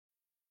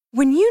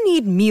When you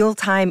need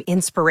mealtime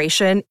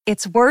inspiration,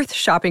 it's worth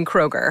shopping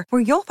Kroger,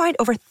 where you'll find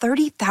over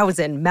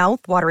 30,000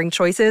 mouth-watering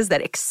choices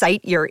that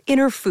excite your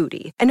inner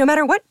foodie. And no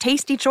matter what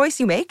tasty choice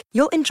you make,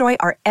 you'll enjoy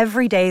our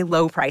everyday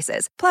low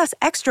prices, plus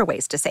extra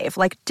ways to save,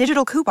 like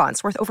digital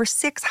coupons worth over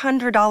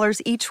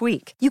 $600 each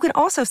week. You can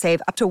also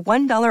save up to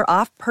 $1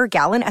 off per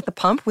gallon at the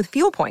pump with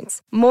fuel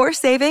points. More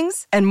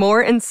savings and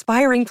more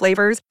inspiring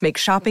flavors make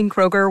shopping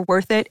Kroger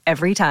worth it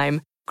every time.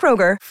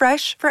 Kroger,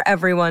 fresh for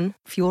everyone.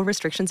 Fuel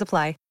restrictions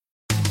apply.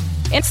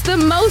 It's the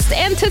most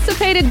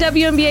anticipated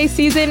WNBA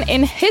season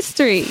in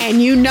history.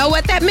 And you know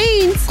what that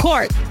means.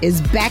 Court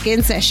is back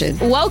in session.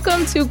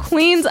 Welcome to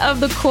Queens of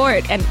the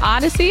Court, an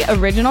Odyssey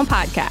original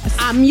podcast.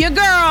 I'm your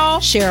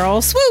girl,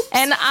 Cheryl Swoop.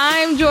 And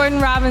I'm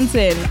Jordan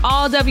Robinson.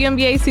 All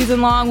WNBA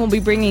season long, we'll be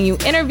bringing you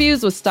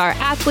interviews with star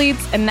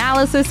athletes,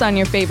 analysis on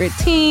your favorite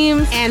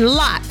teams, and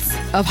lots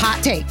of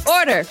hot takes.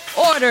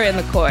 Order in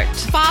the court.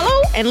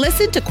 Follow and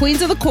listen to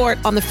Queens of the Court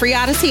on the free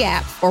Odyssey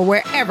app or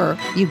wherever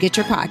you get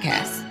your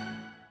podcasts.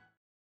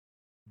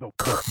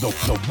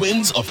 The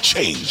winds of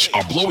change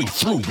are blowing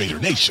through Raider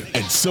Nation,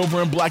 and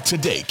Silver and Black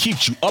Today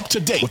keeps you up to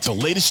date with the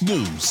latest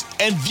news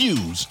and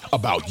views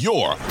about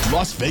your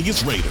Las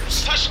Vegas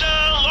Raiders.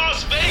 Touchdown,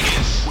 Las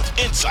Vegas! With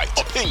insight,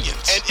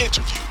 opinions, and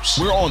interviews,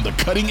 we're on the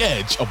cutting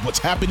edge of what's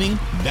happening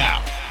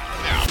now.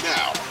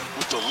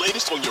 With the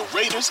latest on your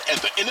Raiders and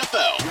the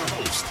NFL, your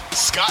hosts,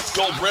 Scott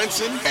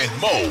Goldbranson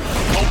and Mo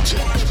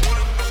Moulton.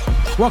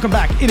 Welcome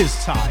back. It is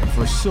time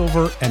for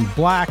Silver and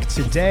Black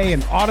Today,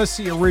 an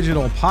Odyssey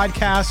original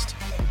podcast.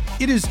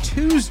 It is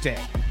Tuesday.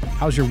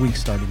 How's your week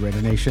started,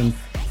 Raider Nation?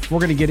 We're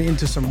going to get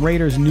into some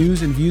Raiders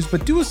news and views,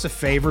 but do us a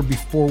favor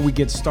before we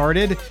get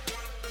started.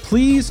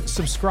 Please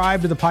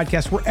subscribe to the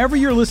podcast wherever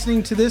you're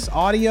listening to this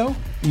audio.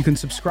 You can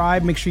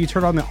subscribe. Make sure you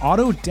turn on the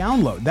auto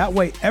download. That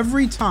way,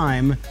 every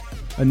time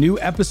a new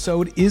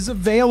episode is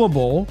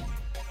available,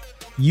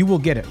 you will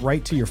get it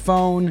right to your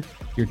phone,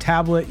 your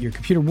tablet, your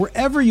computer,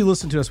 wherever you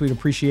listen to us. We'd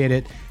appreciate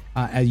it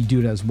as you do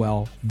it as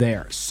well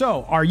there.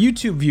 So our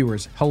YouTube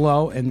viewers,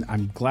 hello, and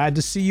I'm glad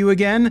to see you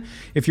again.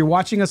 If you're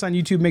watching us on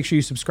YouTube, make sure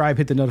you subscribe,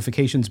 hit the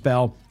notifications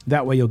bell.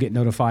 That way you'll get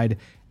notified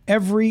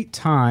every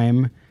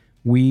time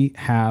we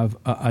have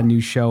a new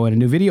show and a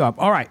new video up.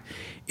 All right,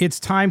 it's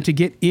time to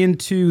get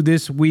into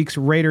this week's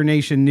Raider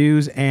Nation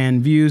news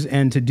and views.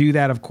 And to do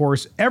that, of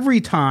course,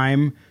 every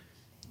time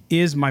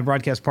is my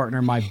broadcast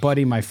partner, my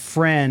buddy, my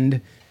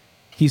friend.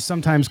 He's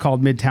sometimes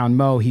called Midtown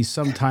Mo. He's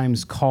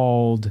sometimes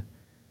called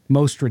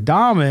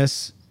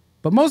Mostradamus,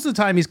 but most of the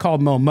time he's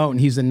called Mo Moten.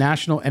 He's a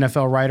national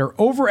NFL writer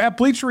over at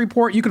Bleacher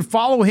Report. You can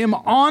follow him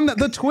on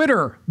the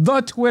Twitter.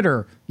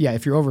 Yeah,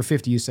 if you're over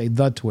 50, you say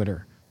the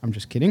Twitter. I'm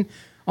just kidding.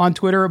 On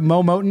Twitter,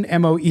 Mo Moten,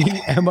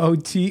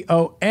 Moemoton.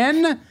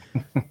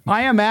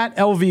 I am at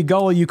LV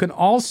Gullah. You can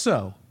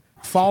also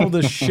follow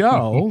the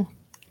show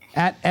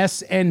at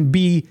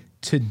SNB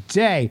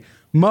Today.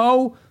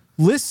 Mo,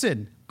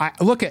 listen.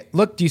 Look,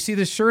 do you see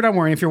this shirt I'm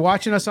wearing? If you're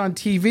watching us on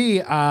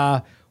TV,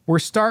 we're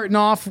starting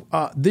off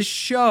this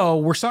show.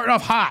 We're starting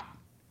off hot.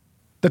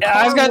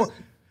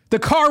 The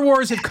car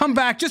wars have come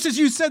back just as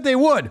you said they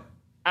would.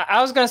 I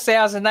was going to say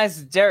I was a nice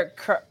Derek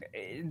Carr.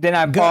 Then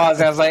I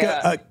paused. I was like,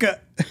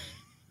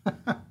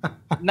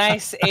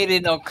 nice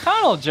Aiden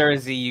O'Connell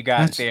jersey you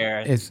got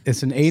there.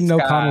 It's an Aiden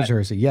O'Connell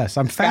jersey. Yes,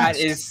 I'm fast.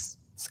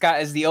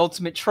 Scott is the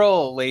ultimate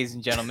troll, ladies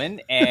and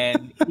gentlemen,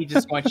 and he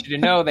just wants you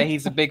to know that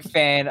he's a big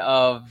fan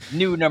of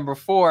new number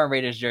 4 in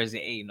Raiders jersey,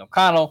 Aiden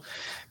O'Connell.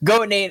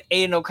 Go Nate,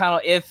 Aiden O'Connell.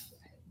 If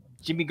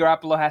Jimmy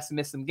Garoppolo has to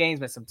miss some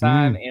games, miss some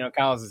time, Aiden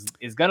O'Connell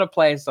is going to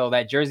play, so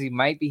that jersey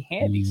might be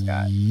handy,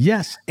 Scott.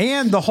 Yes,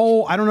 and the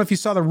whole, I don't know if you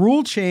saw the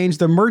rule change,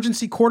 the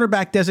emergency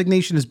quarterback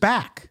designation is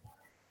back.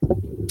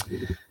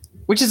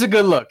 Which is a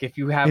good look if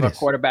you have a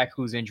quarterback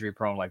who's injury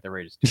prone like the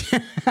Raiders do.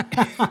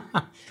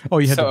 Oh,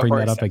 you had to bring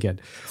that up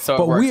again. So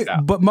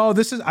but Mo,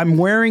 I'm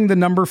wearing the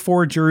number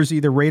 4 jersey,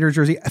 the Raiders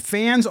jersey.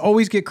 Fans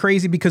always get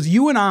crazy because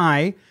you and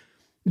I,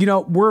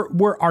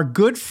 we're our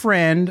good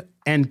friend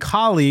and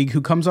colleague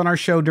who comes on our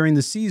show during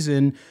the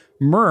season,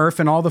 Murph,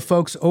 and all the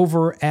folks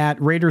over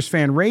at Raiders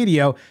Fan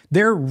Radio.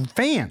 They're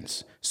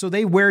fans, so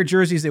they wear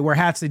jerseys, they wear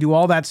hats, they do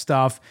all that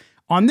stuff.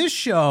 On this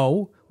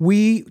show,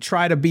 we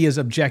try to be as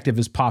objective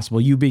as possible.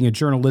 You being a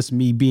journalist,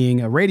 me being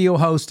a radio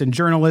host and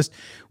journalist,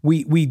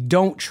 we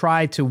don't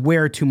try to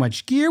wear too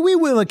much gear. We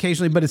will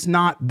occasionally, but it's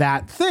not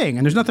that thing.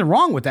 And there's nothing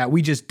wrong with that.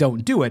 We just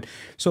don't do it.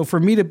 So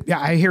for me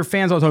I hear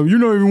fans all the time, you're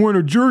not even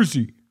wearing a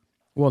jersey.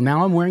 Well,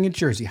 now I'm wearing a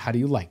jersey. How do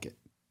you like it?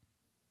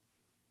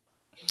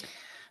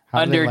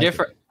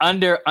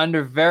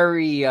 Under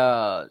very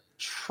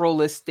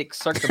trollistic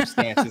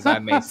circumstances, I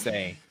may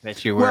say,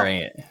 that you're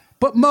wearing it.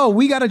 But Mo,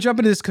 we got to jump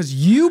into this because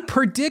you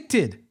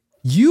predicted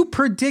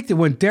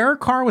when Derek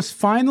Carr was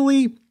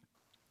finally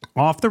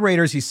off the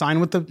Raiders, he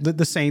signed with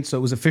the Saints, so it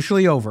was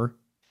officially over.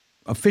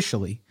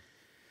 Officially,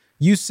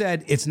 you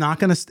said it's not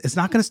gonna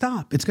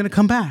stop. It's gonna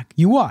come back.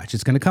 You watch,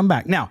 it's gonna come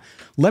back. Now,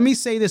 let me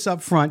say this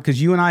up front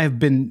because you and I have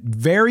been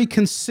very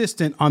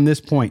consistent on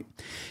this point,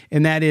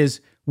 and that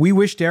is we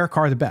wish Derek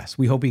Carr the best.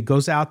 We hope he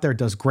goes out there,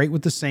 does great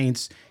with the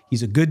Saints.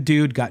 He's a good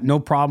dude, got no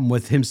problem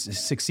with him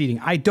succeeding.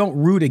 I don't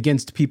root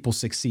against people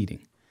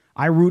succeeding.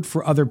 I root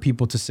for other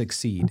people to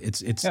succeed.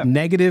 It's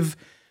negative.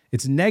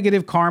 It's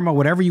negative karma,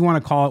 whatever you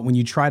want to call it, when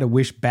you try to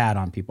wish bad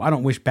on people. I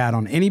don't wish bad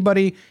on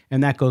anybody,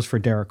 and that goes for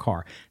Derek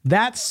Carr.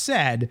 That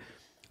said,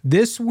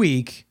 this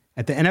week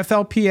at the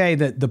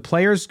NFLPA, the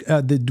players,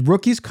 the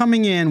rookies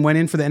coming in, went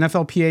in for the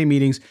NFLPA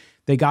meetings.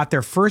 They got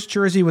their first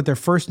jersey with their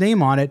first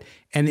name on it.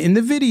 And in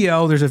the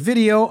video, there's a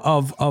video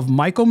of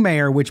Michael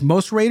Mayer, which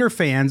most Raider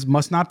fans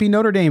must not be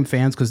Notre Dame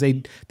fans because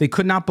they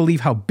could not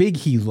believe how big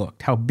he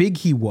looked, how big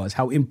he was,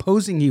 how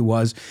imposing he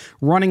was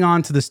running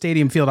onto the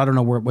stadium field. I don't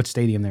know what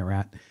stadium they were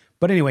at.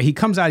 But anyway, he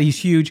comes out, he's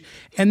huge.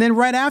 And then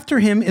right after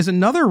him is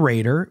another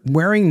Raider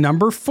wearing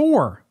number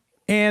 4.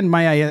 And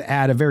might I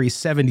add, a very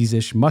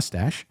 70s-ish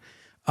mustache.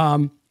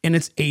 And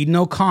it's Aiden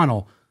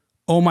O'Connell.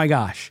 Oh my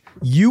gosh.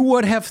 You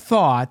would have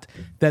thought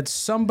that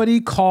somebody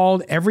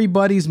called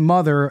everybody's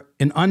mother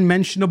an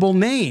unmentionable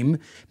name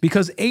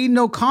because Aiden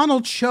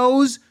O'Connell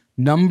chose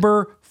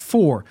number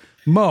 4.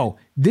 Mo,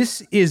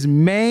 this is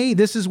May.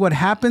 This is what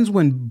happens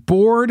when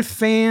bored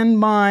fan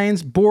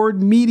minds,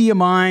 bored media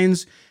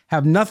minds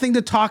have nothing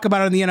to talk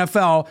about in the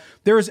NFL.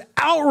 There is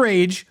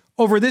outrage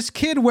over this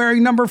kid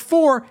wearing number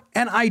 4,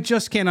 and I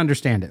just can't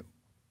understand it.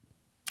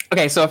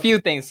 Okay, so a few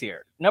things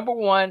here. Number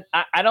one,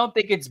 I don't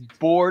think it's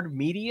bored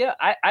media.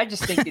 I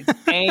just think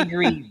it's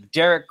angry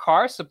Derek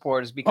Carr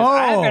supporters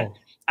because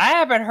I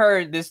haven't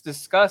heard this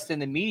discussed in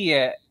the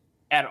media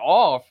at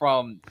all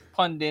from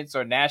pundits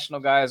or national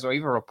guys or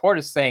even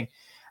reporters saying,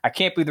 I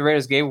can't believe the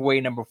Raiders gave away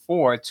number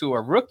 4 to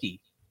a rookie,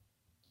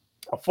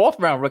 a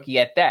 4th-round rookie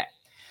at that.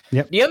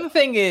 Yep. The other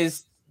thing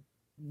is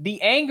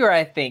the anger,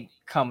 I think,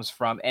 comes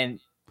from, and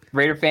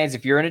Raider fans,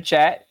 if you're in a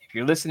chat, if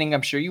you're listening,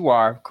 I'm sure you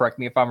are, correct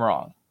me if I'm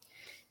wrong.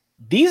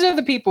 These are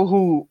the people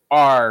who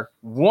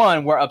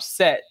were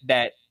upset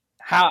that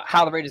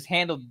how the Raiders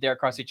handled the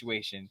Derek Carr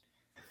situation,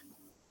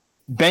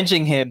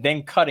 benching him,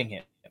 then cutting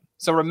him.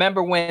 So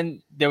remember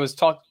when there was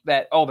talk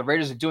that, the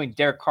Raiders are doing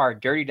Derek Carr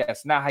dirty.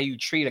 That's not how you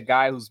treat a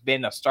guy who's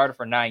been a starter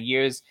for 9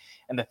 years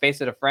and the face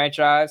of the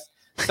franchise.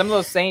 Some of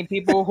those same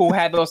people who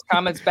had those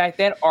comments back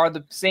then are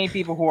the same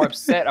people who are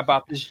upset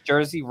about this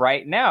jersey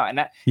right now. And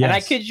I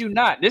kid you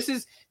not, this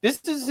is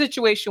a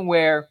situation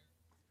where,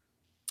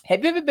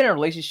 have you ever been in a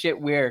relationship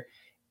where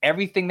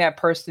everything that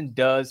person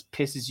does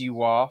pisses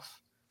you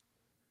off?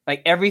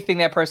 Like everything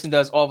that person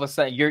does, all of a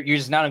sudden you're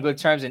just not on good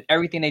terms, and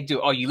everything they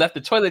do. Oh, you left the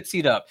toilet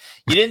seat up.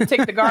 You didn't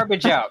take the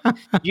garbage out.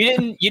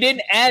 You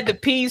didn't add the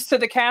peas to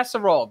the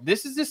casserole.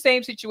 This is the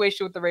same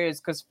situation with the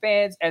Raiders because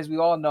fans, as we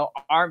all know,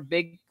 aren't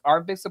big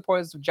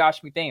supporters of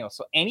Josh McDaniels.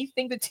 So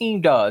anything the team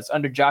does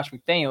under Josh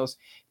McDaniels,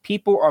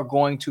 people are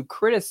going to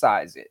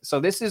criticize it. So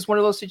this is one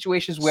of those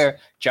situations where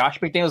Josh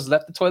McDaniels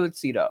left the toilet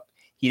seat up.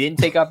 He didn't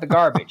take out the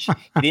garbage.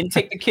 He didn't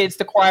take the kids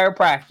to choir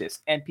practice.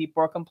 And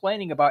people are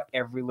complaining about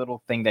every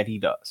little thing that he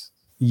does.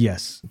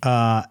 Yes.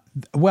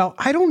 Well,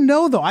 I don't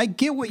know, though. I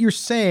get what you're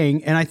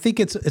saying, and I think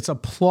it's a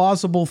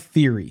plausible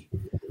theory.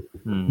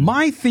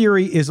 My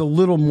theory is a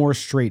little more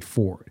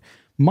straightforward.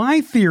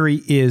 My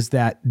theory is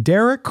that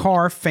Derek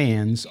Carr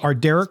fans are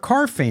Derek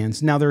Carr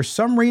fans. Now, there's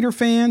some Raider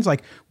fans,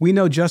 like we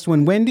know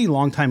Justwin Wendy,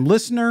 longtime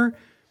listener.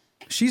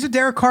 She's a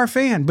Derek Carr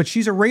fan, but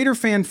she's a Raider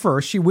fan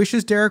first. She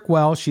wishes Derek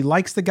well. She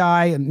likes the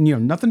guy, and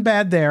nothing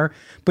bad there.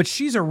 But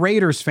she's a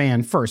Raiders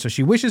fan first, so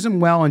she wishes him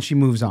well, and she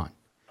moves on.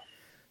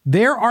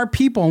 There are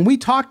people, and we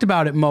talked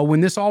about it, Mo,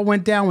 when this all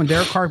went down, when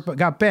Derek Carr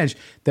got benched,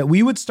 that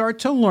we would start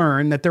to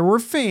learn that there were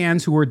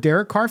fans who were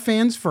Derek Carr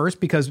fans first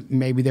because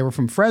maybe they were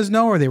from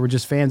Fresno or they were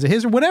just fans of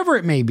his or whatever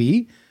it may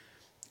be.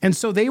 And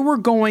so they were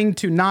going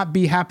to not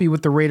be happy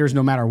with the Raiders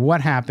no matter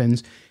what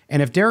happens.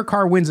 And if Derek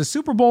Carr wins a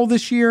Super Bowl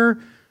this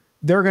year,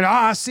 they're going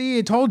to, see,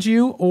 I told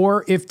you.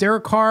 Or if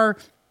Derek Carr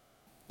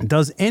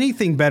does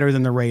anything better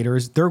than the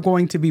Raiders, they're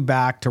going to be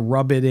back to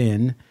rub it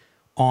in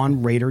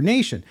on Raider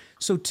Nation.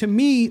 So to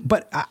me,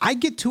 but I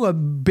get to a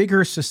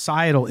bigger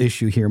societal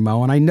issue here,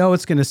 Mo, and I know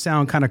it's going to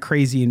sound kind of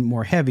crazy and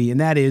more heavy, and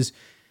that is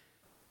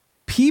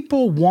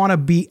people want to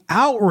be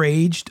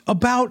outraged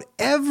about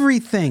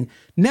everything.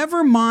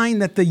 Never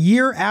mind that the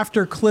year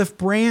after Cliff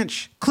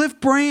Branch, a Hall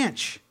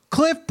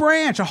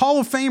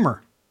of Famer,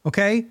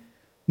 okay?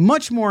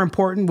 Much more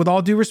important, with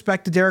all due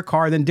respect to Derek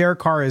Carr, than Derek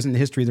Carr is in the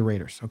history of the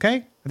Raiders,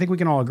 okay? I think we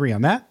can all agree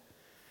on that.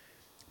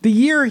 The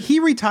year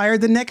he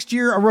retired, the next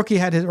year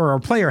a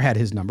player had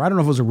his number. I don't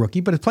know if it was a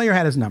rookie, but a player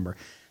had his number.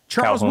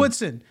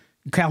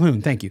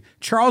 Calhoun, thank you.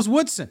 Charles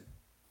Woodson,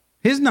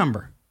 his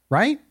number,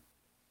 right?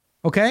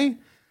 Okay.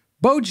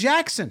 Bo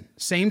Jackson,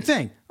 same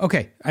thing.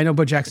 Okay, I know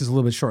Bo Jackson's a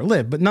little bit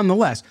short-lived, but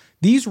nonetheless,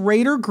 these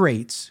Raider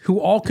greats who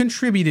all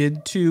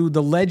contributed to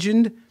the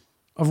legend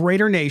of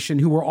Raider Nation,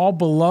 who were all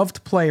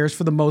beloved players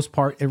for the most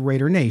part at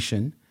Raider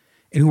Nation,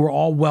 and who were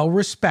all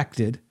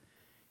well-respected,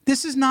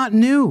 this is not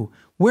new.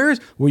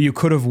 You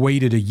could have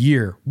waited a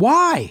year.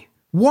 Why?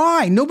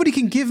 Nobody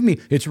can give me,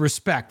 it's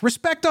respect.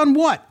 Respect on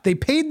what? They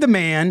paid the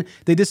man.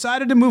 They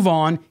decided to move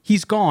on.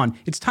 He's gone.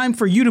 It's time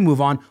for you to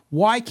move on.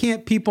 Why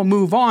can't people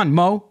move on,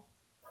 Mo?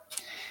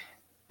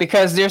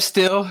 Because they're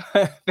still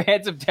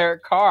fans of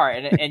Derek Carr.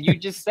 And you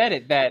just said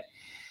it, that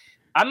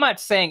I'm not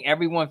saying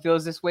everyone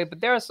feels this way,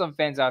 but there are some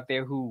fans out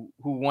there who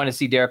want to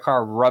see Derek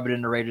Carr rub it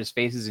in the Raiders'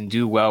 faces and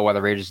do well while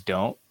the Raiders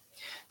don't.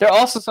 There are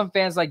also some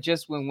fans like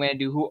Just Win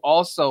Wendu who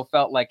also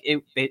felt like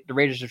the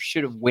Raiders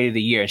should have waited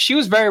a year. And she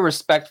was very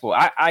respectful.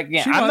 I'm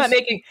not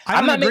making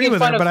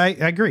fun of, but I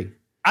agree.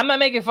 I'm not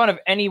making fun of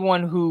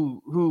anyone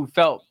who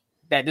felt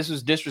that this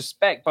was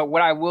disrespect. But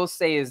what I will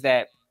say is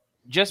that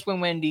Just Win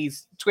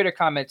Wendy's Twitter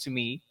comment to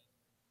me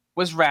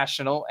was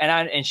rational,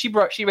 and she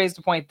raised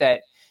the point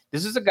that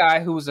this is a guy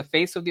who was the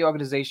face of the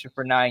organization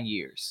for 9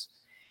 years,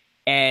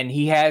 and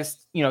he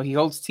has, he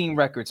holds team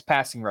records,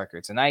 passing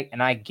records, and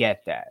I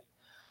get that.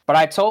 But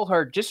I told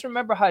her, just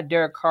remember how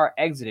Derek Carr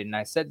exited, and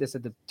I said this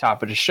at the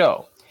top of the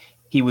show.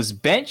 He was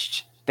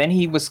benched, then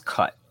he was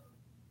cut.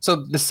 So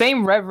the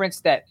same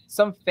reverence that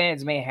some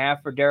fans may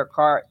have for Derek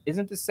Carr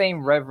isn't the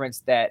same reverence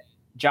that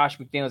Josh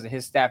McDaniels and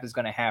his staff is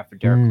going to have for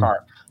Derek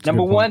Carr.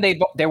 Number one,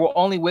 they were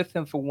only with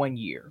him for 1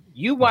 year.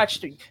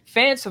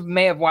 Fans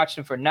may have watched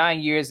him for 9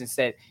 years and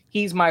said,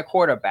 he's my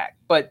quarterback.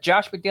 But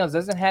Josh McDaniels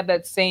doesn't have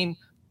that same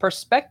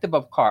perspective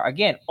of Carr.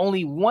 Again,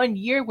 only 1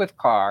 year with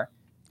Carr,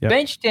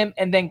 benched him,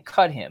 and then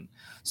cut him.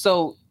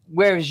 So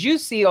whereas you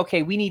see,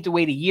 okay, we need to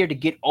wait a year to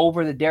get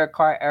over the Derek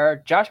Carr era,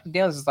 Josh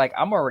McDaniels is like,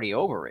 I'm already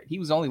over it. He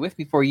was only with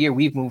me for a year.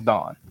 We've moved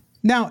on.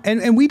 Now,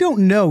 and we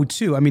don't know,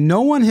 too. I mean,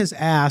 no one has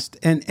asked,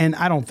 and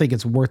I don't think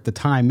it's worth the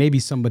time. Maybe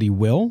somebody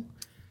will.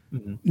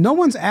 Mm-hmm. No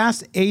one's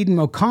asked Aiden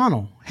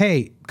O'Connell,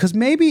 hey, because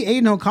maybe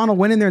Aiden O'Connell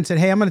went in there and said,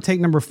 hey, I'm going to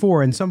take number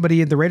 4. And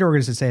somebody at the Raider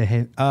organization said,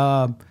 hey,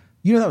 that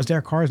was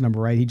Derek Carr's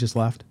number, right? He just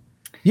left.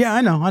 Yeah,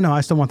 I know.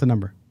 I still want the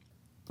number.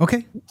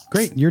 Okay,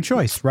 great. Your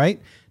choice,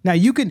 right? Now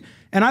you can,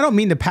 and I don't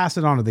mean to pass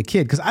it on to the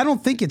kid because I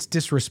don't think it's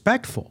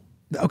disrespectful.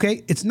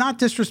 Okay, it's not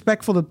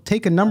disrespectful to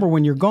take a number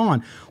when you're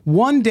gone.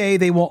 One day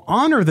they will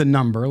honor the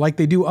number like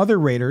they do other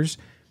Raiders.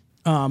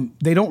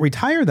 They don't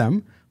retire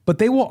them, but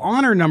they will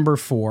honor number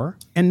 4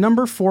 and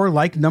number 4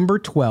 like number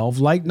 12,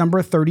 like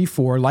number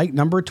 34, like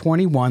number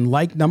 21,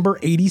 like number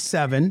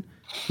 87,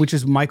 which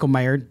is Michael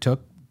Mayer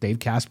took Dave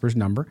Casper's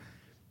number.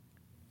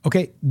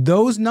 Okay,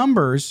 those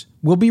numbers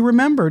will be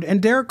remembered,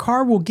 and Derek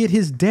Carr will get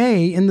his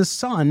day in the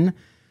sun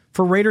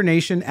for Raider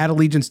Nation at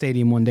Allegiant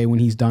Stadium one day when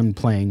he's done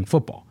playing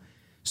football.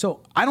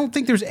 So I don't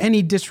think there's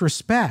any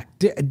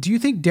disrespect. Do you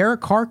think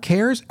Derek Carr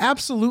cares?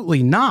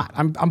 Absolutely not.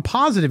 I'm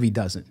positive he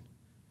doesn't.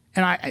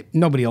 And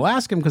nobody will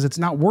ask him because it's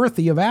not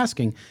worthy of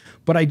asking.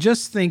 But I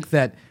just think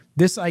that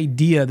this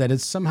idea that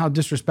it's somehow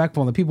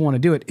disrespectful and that people want to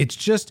do it,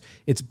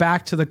 it's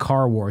back to the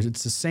Carr wars.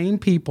 It's the same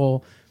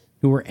people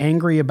who were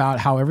angry about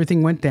how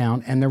everything went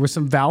down. And there were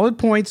some valid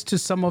points to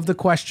some of the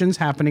questions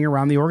happening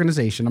around the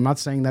organization. I'm not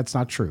saying that's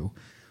not true.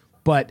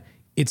 But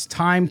it's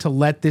time to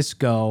let this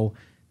go.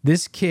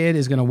 This kid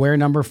is going to wear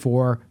number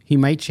 4. He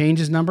might change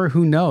his number.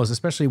 Who knows?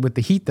 Especially with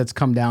the heat that's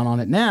come down on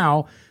it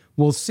now.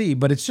 We'll see.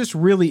 But it's just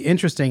really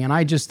interesting. And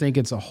I just think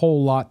it's a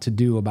whole lot to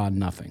do about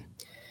nothing.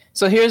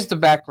 So here's the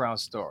background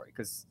story.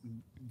 Because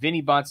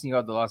Vinny Bonsignore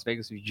of the Las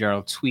Vegas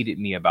Journal tweeted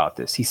me about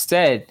this. He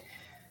said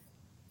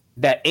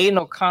that Aiden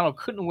O'Connell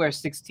couldn't wear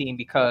 16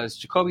 because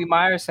Jacoby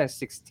Myers has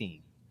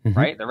 16. Mm-hmm.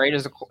 Right? The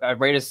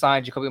Raiders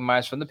signed Jacoby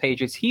Myers from the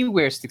Patriots. He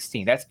wears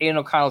 16. That's Aiden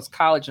O'Connell's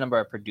college number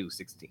at Purdue,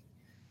 16.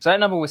 So that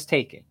number was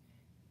taken.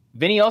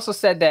 Vinny also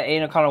said that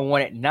Aiden O'Connell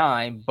won at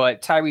 9,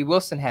 but Tyree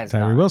Wilson has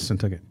 9. Tyree Wilson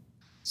took it.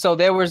 So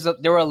there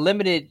were a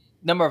limited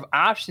number of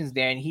options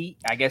there, and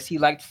I guess he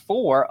liked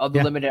 4 of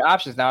the limited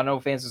options. Now I know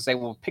fans will say,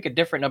 well, pick a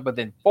different number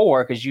than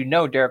 4 because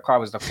Derek Carr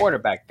was the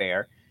quarterback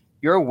there.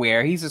 You're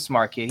aware he's a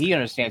smart kid. He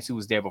understands who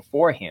was there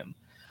before him.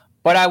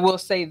 But I will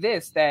say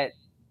this, that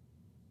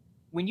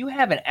when you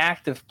have an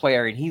active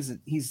player and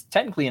he's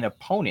technically an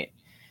opponent,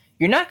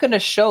 you're not going to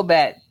show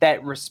that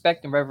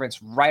respect and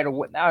reverence right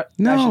away. Now,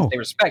 I shouldn't say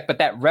respect, but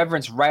that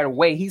reverence right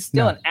away. He's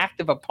still an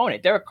active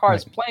opponent. Derek Carr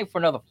is playing for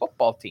another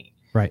football team.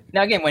 Right.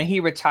 Now, again, when he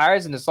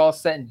retires and it's all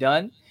said and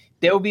done,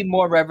 there will be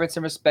more reverence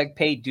and respect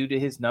paid due to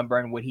his number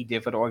and what he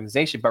did for the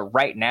organization. But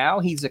right now,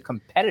 he's a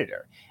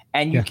competitor.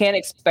 And you can't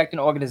expect an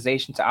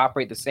organization to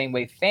operate the same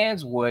way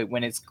fans would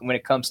when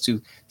it comes to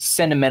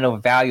sentimental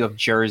value of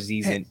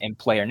jerseys and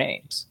player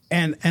names.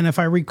 And if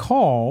I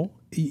recall,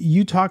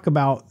 you talk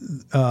about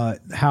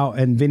how,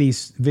 and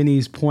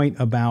Vinny's point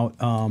about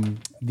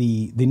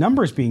the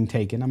numbers being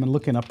taken. I'm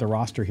looking up the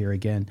roster here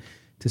again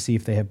to see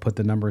if they have put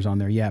the numbers on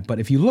there yet. But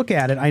if you look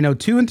at it, I know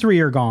 2 and 3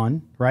 are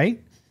gone, right?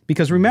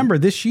 Because remember,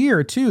 this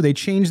year too, they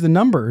changed the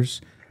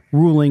numbers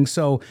ruling,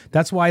 so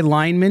that's why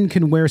linemen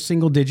can wear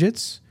single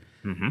digits.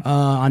 Mm-hmm.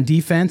 On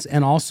defense,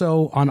 and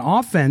also on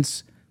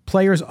offense,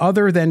 players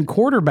other than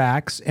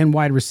quarterbacks and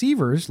wide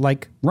receivers,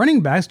 like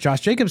running backs,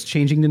 Josh Jacobs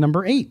changing to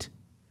number 8,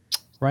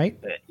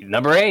 right?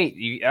 Number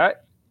 8,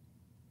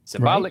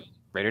 symbolic, right.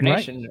 Raider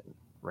Nation,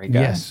 right?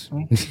 Yes.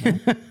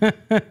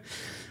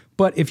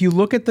 But if you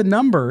look at the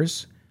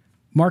numbers,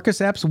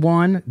 Marcus Epps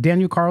 1,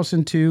 Daniel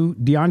Carlson 2,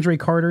 DeAndre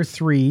Carter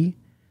 3,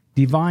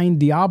 Divine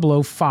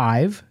Diablo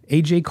 5,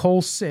 AJ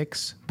Cole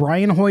 6,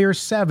 Brian Hoyer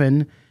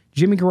 7,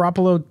 Jimmy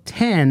Garoppolo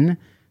 10,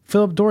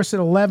 Philip Dorsett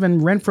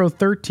 11, Renfro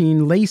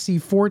 13, Lacey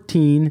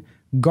 14,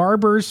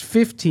 Garbers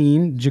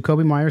 15,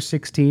 Jacoby Myers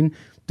 16,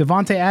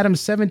 Davante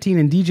Adams 17,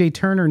 and DJ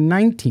Turner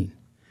 19.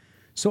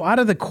 So out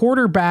of the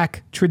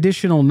quarterback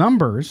traditional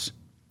numbers,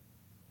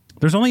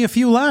 there's only a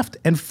few left,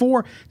 and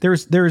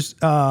there's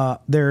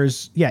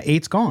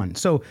 8's gone.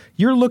 So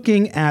you're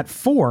looking at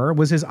 4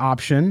 was his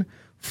option,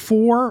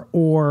 4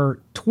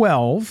 or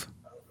 12.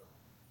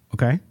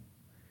 Okay.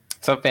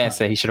 Some fans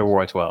say he should have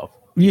worn 12.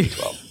 Yeah,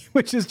 12.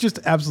 Which is just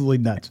absolutely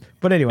nuts.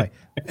 But anyway,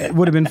 it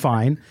would have been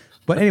fine.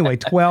 But anyway,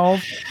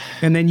 12,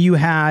 and then you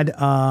had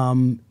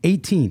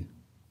 18.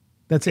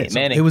 That's it. So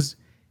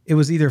it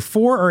was either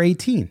 4 or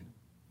 18.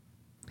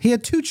 He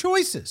had 2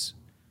 choices.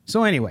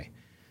 So anyway,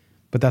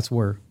 but that's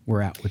where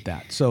we're at with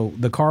that. So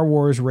the car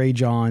wars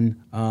rage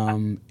on,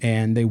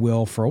 and they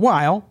will for a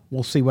while.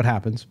 We'll see what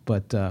happens.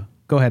 But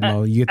go ahead,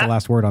 Mo. You get the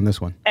last word on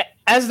this one.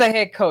 As the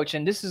head coach,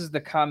 and this is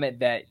the comment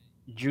that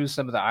drew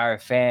some of the IR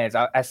fans,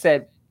 I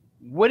said,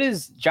 what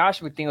is Josh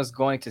McDaniels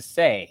going to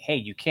say? Hey,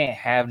 you can't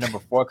have number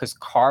 4 because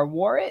Carr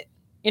wore it?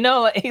 You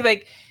know,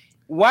 like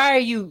why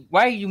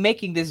are you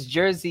making this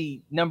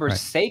jersey number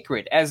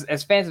sacred? As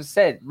fans have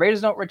said,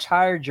 Raiders don't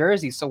retire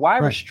jerseys, so why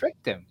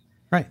restrict them?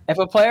 Right. If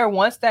a player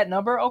wants that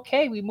number,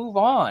 okay, we move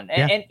on.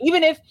 And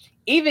even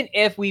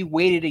if we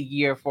waited a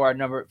year for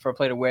a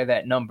player to wear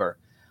that number,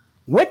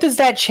 what does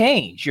that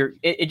change?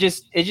 It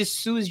just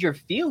soothes your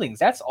feelings.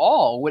 That's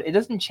all. It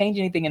doesn't change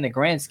anything in the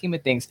grand scheme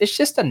of things. It's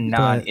just a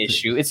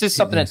non-issue. It's just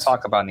something to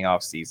talk about in the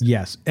offseason.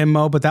 Yes, and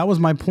Mo, but that was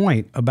my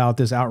point about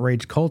this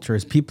outrage culture.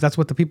 Is people? That's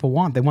what the people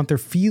want. They want their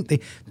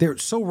they're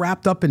so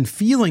wrapped up in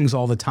feelings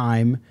all the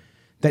time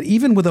that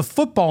even with a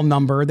football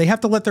number, they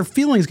have to let their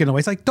feelings get away.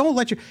 It's like,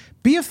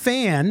 be a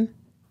fan,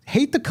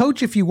 hate the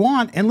coach if you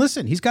want, and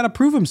listen, he's got to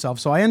prove himself.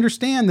 So I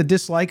understand the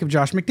dislike of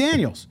Josh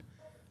McDaniels.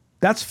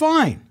 That's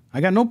fine. I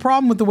got no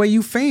problem with the way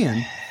you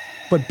fan,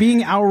 but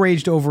being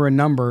outraged over a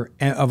number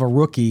of a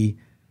rookie,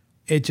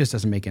 it just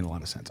doesn't make any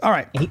lot of sense. All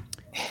right,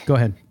 go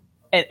ahead.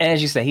 And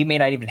as you say, he may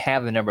not even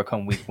have the number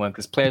come week 1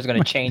 because players are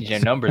going to change their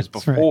numbers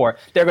before.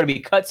 They're going to be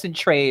cuts and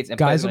trades, and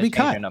guys will be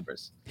cut. Their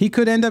numbers. He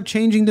could end up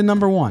changing to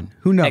number 1.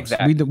 Who knows?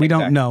 Exactly. We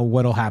don't know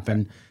what'll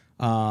happen.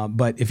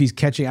 But if he's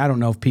catching, I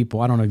don't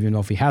even know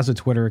if he has a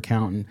Twitter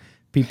account and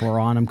people are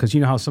on him, because you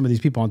know how some of these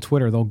people on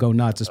Twitter, they'll go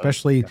nuts,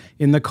 especially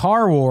in the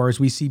car wars.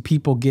 We see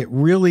people get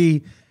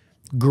really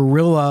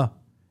guerrilla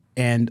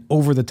and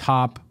over the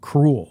top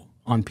cruel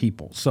on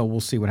people. So we'll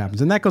see what happens.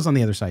 And that goes on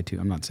the other side too.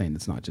 I'm not saying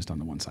it's not just on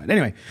the one side.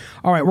 Anyway,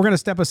 all right, we're going to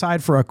step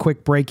aside for a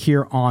quick break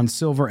here on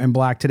Silver and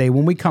Black today.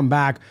 When we come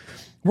back,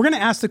 we're going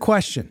to ask the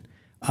question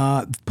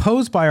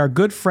posed by our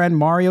good friend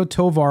Mario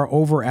Tovar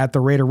over at the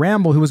Raider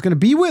Ramble, who was going to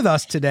be with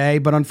us today,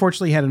 but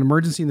unfortunately had an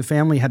emergency in the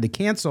family, had to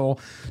cancel,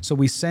 so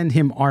we send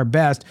him our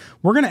best.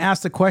 We're going to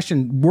ask the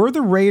question,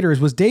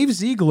 was Dave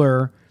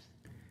Ziegler,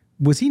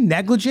 was he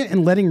negligent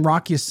in letting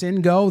Rock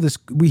Ya-Sin go?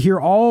 We hear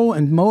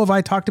and Mo and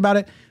I talked about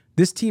it,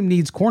 this team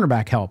needs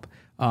cornerback help.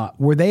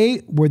 Were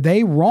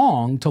they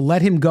wrong to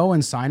let him go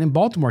and sign in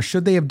Baltimore?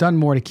 Should they have done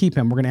more to keep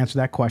him? We're going to answer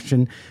that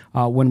question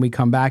when we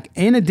come back.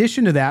 In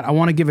addition to that, I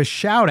want to give a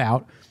shout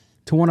out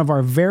to one of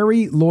our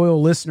very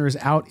loyal listeners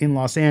out in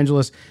Los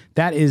Angeles.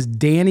 That is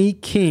Danny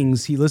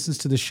Kings. He listens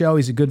to the show.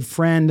 He's a good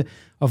friend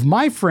of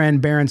my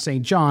friend Baron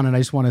St. John. And I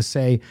just want to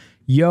say,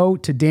 yo,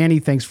 to Danny,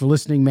 thanks for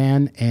listening,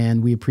 man.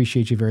 And we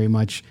appreciate you very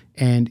much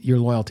and your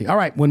loyalty. All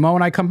right, when Mo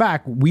and I come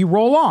back, we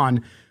roll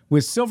on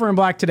with Silver and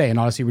Black today, an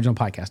Odyssey Original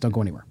Podcast. Don't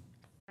go anywhere.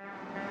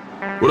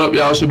 What up,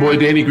 y'all? It's your boy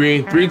Danny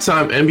Green,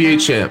 3-time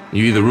NBA champ.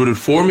 You either rooted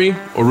for me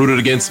or rooted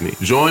against me.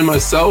 Join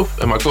myself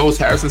and my co-host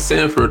Harrison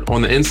Sanford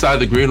on the Inside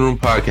the Green Room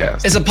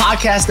podcast. It's a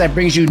podcast that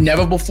brings you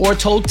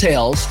never-before-told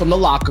tales from the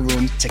locker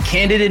room to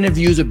candid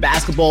interviews with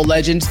basketball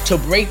legends to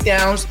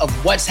breakdowns of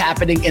what's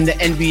happening in the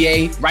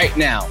NBA right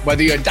now.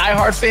 Whether you're a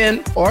diehard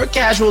fan or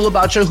casual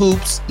about your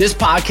hoops, this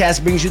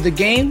podcast brings you the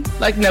game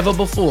like never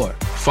before.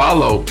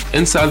 Follow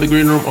Inside the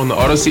Green Room on the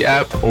Odyssey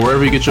app or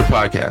wherever you get your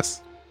podcasts.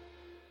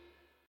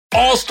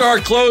 All-star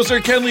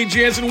closer Kenley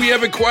Jansen, we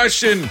have a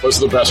question. What's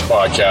the best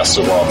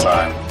podcast of all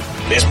time?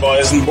 Baseball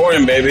isn't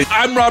boring, baby.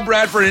 I'm Rob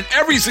Bradford, and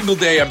every single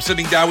day I'm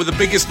sitting down with the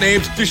biggest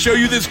names to show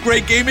you this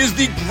great game is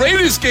the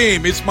greatest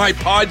game. It's my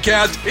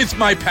podcast. It's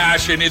my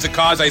passion. It's a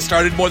cause I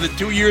started more than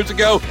 2 years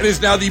ago and is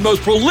now the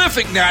most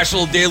prolific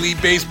national daily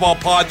baseball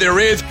pod there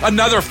is.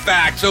 Another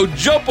fact, so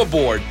jump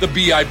aboard the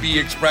BIB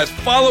Express.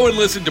 Follow and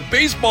listen to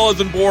Baseball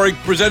Isn't Boring,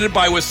 presented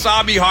by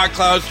Wasabi Hot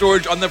Cloud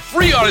Storage on the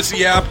free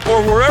Odyssey app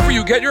or wherever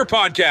you get your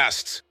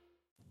podcasts.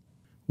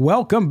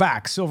 Welcome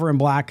back. Silver and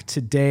Black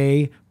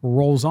today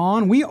rolls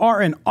on. We are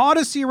an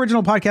Odyssey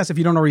Original Podcast. If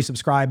you don't already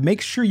subscribe,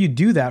 make sure you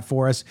do that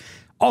for us.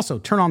 Also,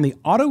 turn on the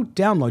auto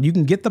download. You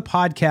can get the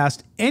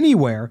podcast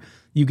anywhere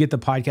you get the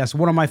podcast.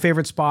 One of my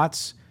favorite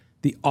spots,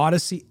 the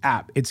Odyssey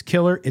app. It's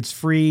killer. It's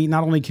free.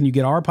 Not only can you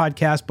get our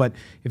podcast, but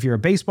if you're a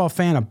baseball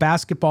fan, a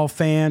basketball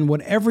fan,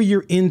 whatever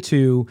you're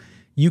into,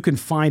 you can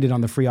find it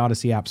on the free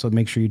Odyssey app. So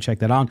make sure you check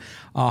that out.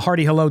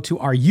 Hearty hello to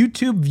our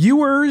YouTube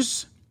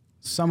viewers.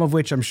 some of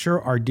which I'm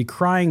sure are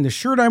decrying the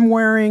shirt I'm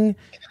wearing,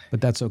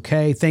 but that's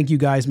okay. Thank you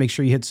guys. Make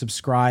sure you hit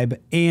subscribe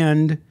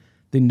and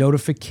the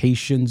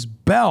notifications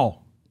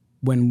bell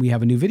when we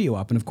have a new video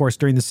up. And of course,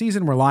 during the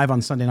season, we're live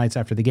on Sunday nights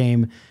after the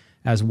game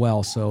as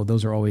well. So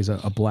those are always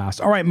a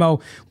blast. All right, Mo,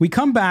 we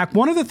come back.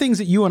 One of the things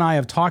that you and I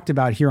have talked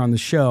about here on the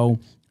show,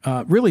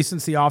 really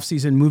since the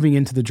offseason, moving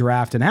into the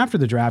draft and after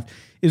the draft,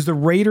 is the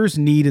Raiders'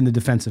 need in the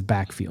defensive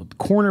backfield.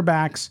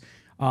 Cornerbacks,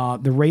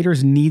 the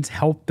Raiders needs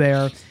help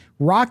there.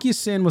 Rock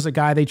Ya-Sin was a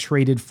guy they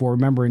traded for.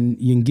 Remember,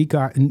 Yannick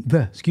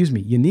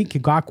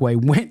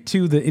Ngakoue went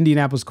to the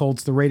Indianapolis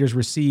Colts. The Raiders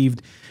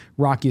received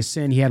Rock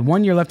Ya-Sin. He had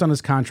 1 year left on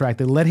his contract.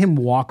 They let him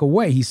walk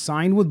away. He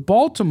signed with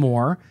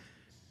Baltimore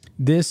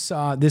this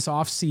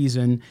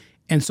offseason.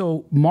 And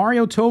so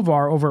Mario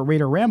Tovar over at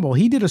Raider Ramble,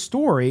 he did a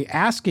story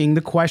asking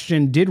the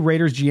question, did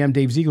Raiders GM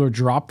Dave Ziegler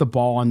drop the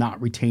ball on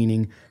not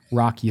retaining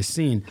Rock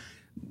Ya-Sin?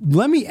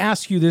 Let me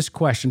ask you this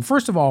question.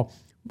 First of all,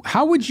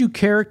 how would you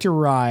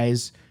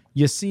characterize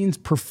Ya-Sin's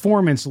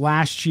performance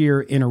last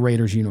year in a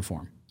Raiders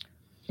uniform?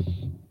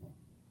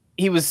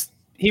 He was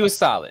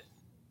solid.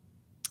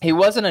 He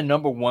wasn't a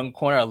number one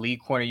corner, a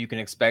lead corner you can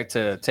expect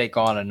to take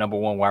on a number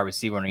one wide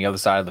receiver on the other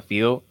side of the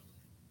field.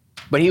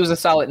 But he was a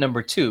solid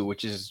number two,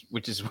 which is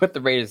what the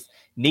Raiders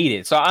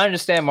needed. So I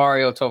understand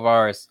Mario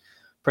Tovar's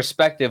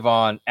perspective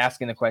on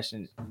asking the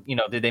question,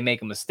 did they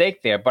make a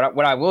mistake there? But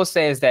what I will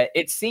say is that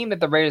it seemed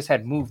that the Raiders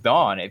had moved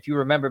on. If you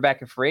remember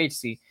back in free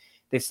agency,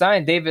 they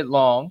signed David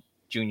Long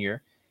Jr.,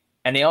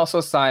 and they also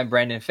signed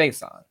Brandon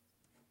Faison.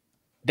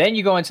 Then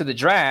you go into the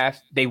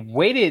draft. They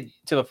waited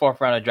till the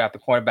fourth round to draft the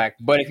cornerback.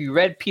 But if you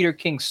read Peter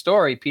King's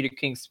story, Peter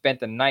King spent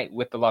the night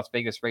with the Las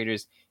Vegas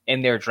Raiders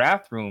in their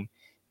draft room.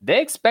 They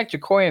expect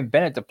Jacorian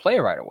Bennett to play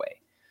right away.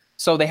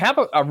 So they have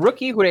a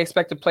rookie who they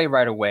expect to play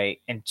right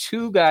away and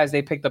two guys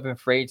they picked up in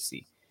free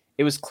agency.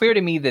 It was clear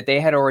to me that they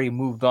had already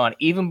moved on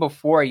even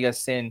before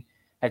Ya-Sin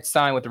had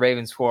signed with the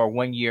Ravens for a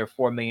 1 year,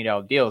 $4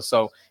 million deal.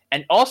 So,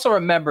 and also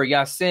remember,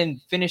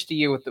 Ya-Sin finished the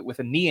year with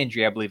a knee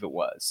injury, I believe it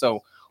was.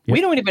 So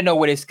we don't even know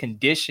what his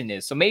condition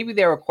is. So maybe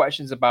there were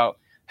questions about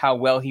how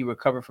well he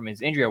recovered from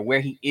his injury or where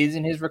he is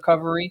in his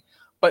recovery.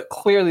 But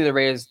clearly the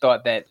Raiders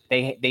thought that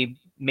they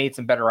made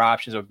some better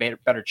options or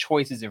better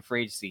choices in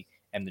free agency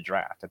and the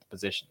draft at the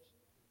position.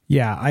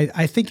 Yeah,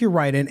 I think you're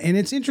right. And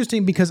it's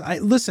interesting because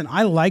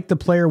I like the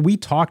player. We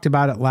talked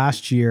about it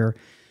last year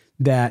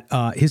that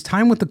his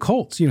time with the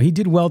Colts, he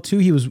did well too.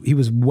 He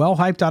was well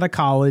hyped out of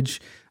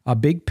college, a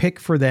big pick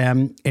for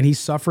them, and he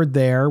suffered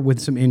there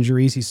with some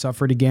injuries. He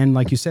suffered again,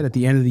 like you said, at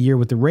the end of the year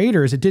with the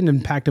Raiders. It didn't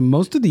impact him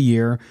most of the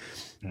year,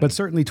 but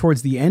certainly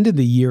towards the end of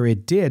the year,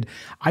 it did.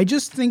 I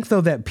just think,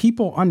 though, that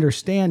people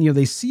understand,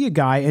 they see a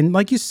guy, and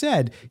like you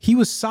said, he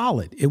was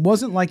solid. It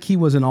wasn't like he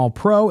was an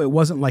all-pro. It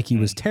wasn't like he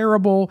was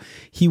terrible.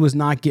 He was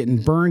not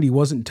getting burned. He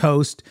wasn't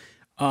toast.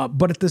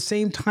 But at the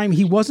same time,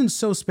 he wasn't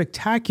so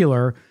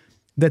spectacular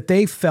that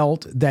they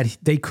felt that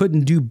they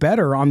couldn't do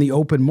better on the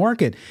open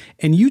market.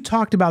 And you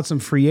talked about some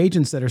free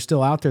agents that are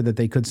still out there that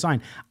they could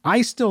sign.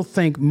 I still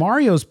think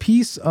Mario's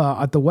piece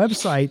at the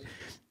website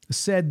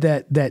said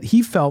that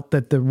he felt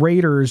that the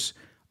Raiders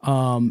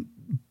cornerback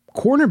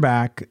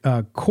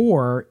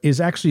core is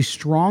actually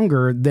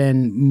stronger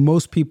than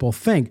most people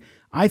think.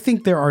 I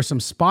think there are some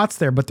spots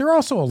there, but there are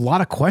also a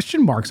lot of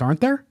question marks, aren't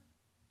there?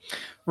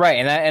 Right,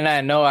 and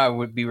I know I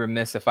would be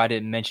remiss if I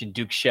didn't mention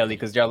Duke Shelley,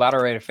 because there are a lot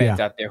of Raider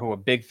fans out there who are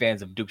big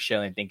fans of Duke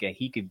Shelley and think that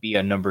he could be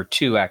a number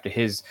two after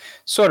his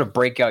sort of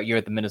breakout year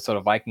at the Minnesota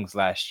Vikings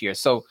last year.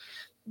 So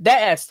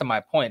that adds to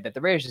my point that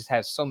the Raiders just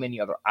have so many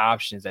other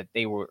options that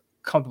they were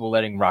comfortable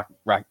letting Rock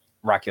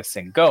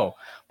Ya-Sin go.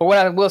 But what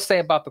I will say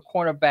about the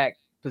cornerback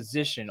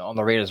position on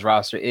the Raiders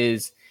roster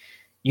is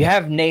you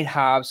have Nate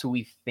Hobbs, who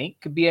we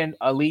think could be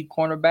a lead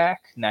cornerback.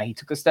 Now, he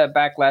took a step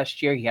back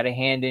last year. He had a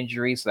hand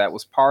injury, so that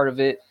was part of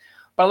it.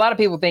 But a lot of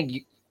people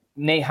think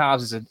Nate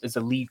Hobbs is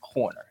a lead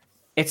corner.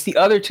 It's the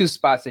other two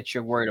spots that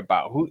you're worried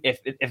about.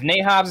 If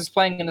Nate Hobbs is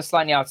playing in the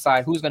slot on the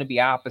outside, who's going to be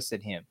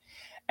opposite him?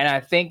 And I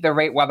think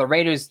while the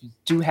Raiders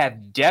do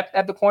have depth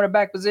at the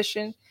cornerback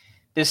position,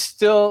 there's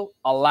still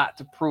a lot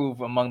to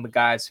prove among the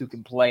guys who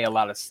can play a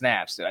lot of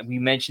snaps. We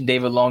mentioned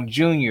David Long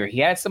Jr. He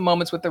had some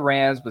moments with the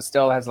Rams, but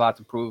still has a lot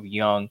to prove,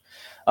 young.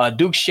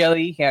 Duke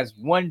Shelley has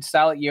one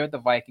solid year at the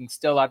Vikings,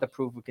 still a lot to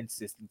prove with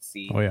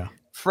consistency. Oh, yeah.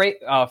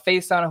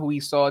 Faison, who we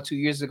saw 2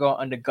 years ago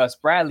under Gus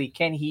Bradley,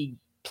 can he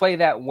play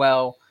that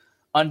well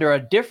under a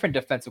different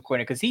defensive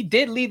coordinator? Because he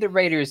did lead the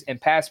Raiders in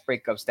pass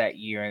breakups that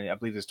year, and I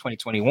believe it was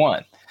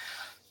 2021.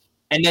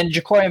 And then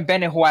Jacorian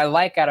Bennett, who I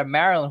like out of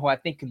Maryland, who I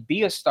think can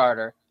be a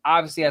starter,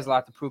 obviously has a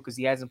lot to prove because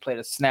he hasn't played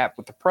a snap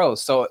with the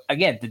pros. So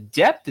again, the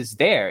depth is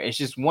there. It's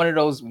just one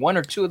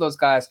or two of those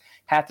guys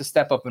have to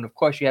step up. And of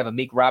course, you have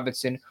Amik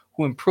Robinson,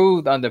 who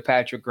improved under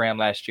Patrick Graham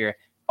last year,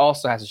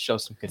 also has to show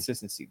some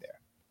consistency there.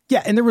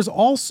 Yeah, and there was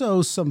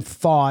also some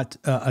thought,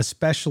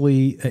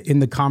 especially in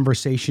the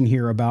conversation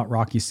here about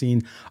Rock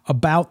Ya-Sin,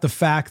 about the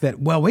fact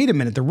that, well, wait a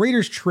minute, the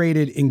Raiders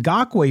traded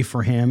Ngakoue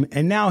for him,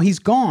 and now he's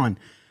gone.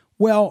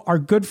 Well, our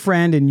good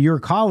friend and your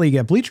colleague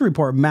at Bleacher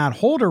Report, Matt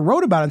Holder,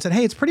 wrote about it and said,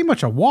 hey, it's pretty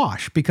much a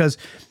wash because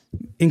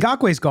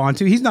Ngakwe's gone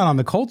too. He's not on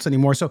the Colts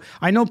anymore. So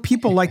I know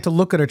people like to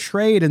look at a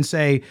trade and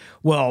say,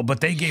 well, but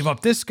they gave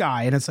up this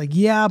guy. And it's like,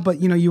 yeah, but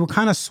you were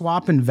kind of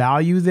swapping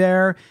value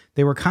there.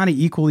 They were kind of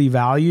equally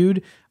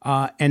valued.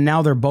 And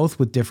now they're both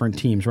with different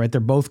teams, right? They're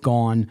both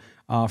gone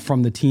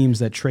from the teams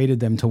that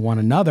traded them to one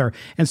another.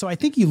 And so I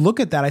think you look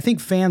at that. I think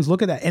fans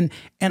look at that. And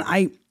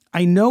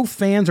I know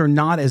fans are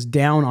not as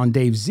down on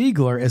Dave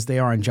Ziegler as they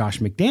are on Josh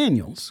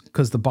McDaniels,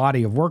 because the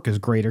body of work is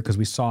greater, because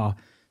we saw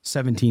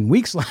 17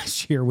 weeks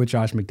last year with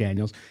Josh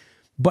McDaniels.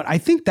 But I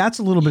think that's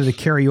a little bit of the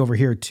carryover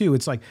here too.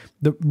 It's like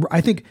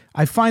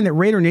I find that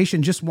Raider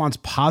Nation just wants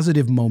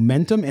positive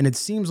momentum, and it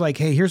seems like,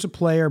 hey, here's a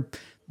player.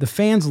 The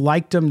fans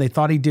liked him. They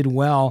thought he did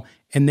well,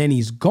 and then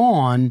he's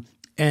gone,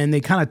 and they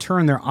kind of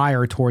turn their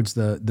ire towards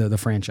the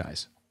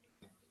franchise.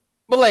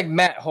 But like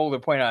Matt Holder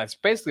pointed out, it's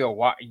basically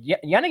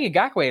Yannick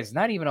Ngakoue is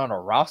not even on a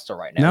roster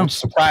right now, which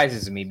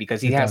surprises me,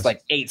 because he has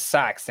like 8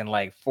 sacks in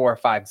like 4 or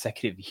 5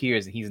 consecutive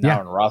years, and he's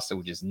not on a roster,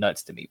 which is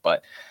nuts to me.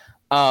 But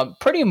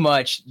pretty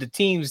much the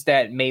teams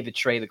that made the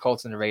trade, the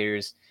Colts and the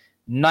Raiders,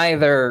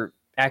 neither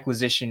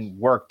acquisition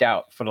worked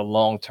out for the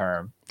long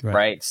term,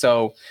 right?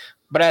 So,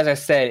 but as I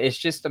said, it's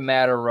just a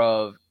matter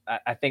of,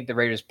 I think the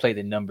Raiders play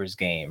the numbers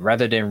game.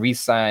 Rather than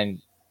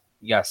re-sign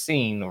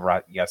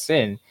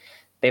Yasin,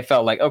 they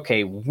felt like,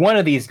 okay, one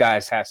of these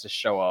guys has to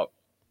show up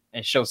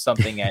and show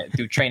something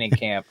through training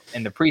camp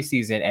in the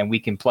preseason, and we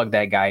can plug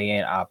that guy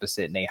in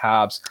opposite Nate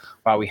Hobbs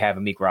while we have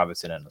Amik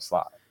Robinson in the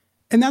slot.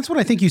 And that's what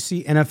I think you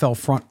see NFL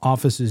front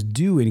offices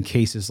do in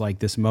cases like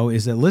this, Mo,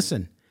 is that,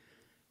 listen,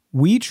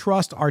 we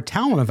trust our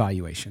talent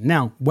evaluation.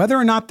 Now, whether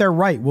or not they're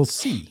right, we'll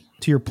see,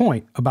 to your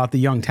point about the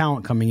young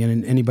talent coming in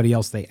and anybody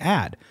else they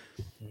add.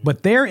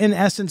 But they're in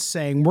essence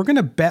saying, we're going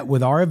to bet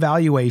with our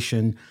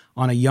evaluation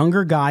on a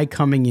younger guy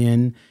coming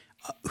in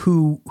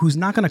who's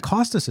not going to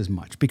cost us as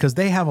much, because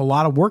they have a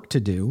lot of work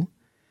to do.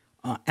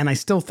 And I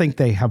still think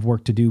they have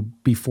work to do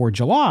before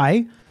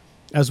July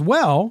as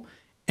well.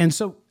 And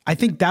so I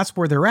think that's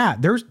where they're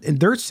at.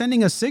 They're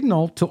sending a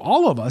signal to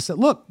all of us that,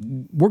 look,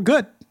 we're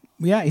good.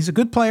 Yeah, he's a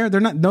good player.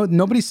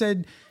 Nobody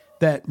said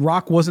that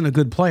Rock wasn't a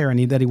good player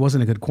and that he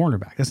wasn't a good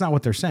cornerback. That's not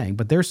what they're saying.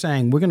 But they're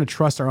saying we're going to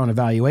trust our own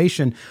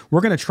evaluation.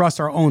 We're going to trust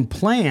our own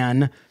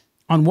plan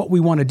on what we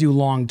want to do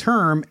long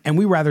term, and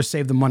we rather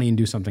save the money and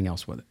do something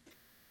else with it.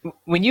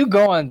 When you're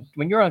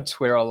on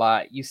Twitter a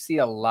lot, you see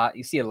a lot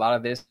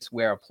of this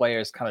where a player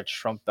is kind of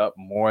trumped up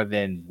more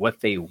than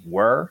what they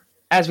were.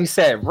 As we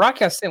said,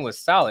 Rock Ya-Sin was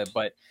solid,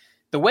 but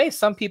the way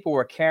some people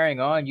were carrying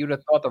on, you'd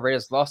have thought the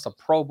Raiders lost a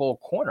Pro Bowl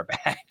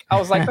cornerback. I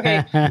was like,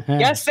 okay,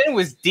 Ya-Sin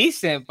was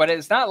decent, but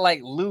it's not like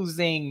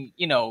losing,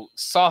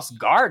 Sauce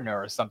Gardner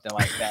or something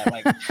like that.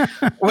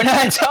 Like, we're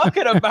not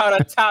talking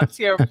about a top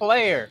tier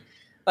player.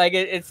 Like,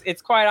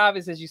 it's quite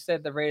obvious, as you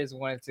said, the Raiders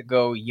wanted to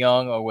go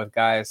young or with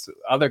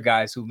other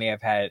guys who may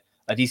have had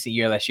a decent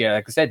year last year.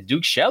 Like I said,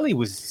 Duke Shelley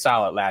was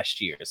solid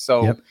last year.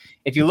 So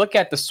if you look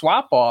at the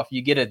swap off,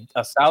 you get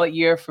a solid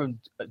year from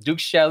Duke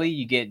Shelley.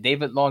 You get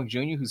David Long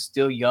Jr., who's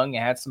still young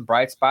and had some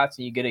bright spots,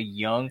 and you get a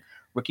young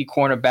rookie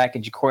cornerback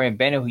in Jacorian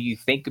Bennett, who you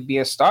think could be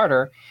a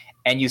starter.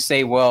 And you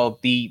say, well,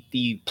 the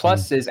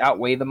pluses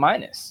outweigh the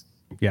minus.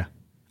 Yeah,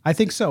 I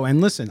think so.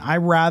 And listen, I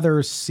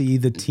rather see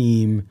the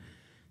team.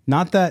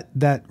 Not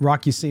that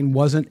Rock Ya-Sin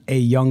wasn't a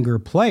younger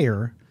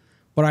player,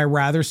 but I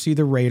rather see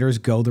the Raiders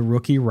go the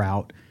rookie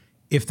route.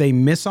 If they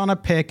miss on a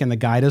pick and the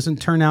guy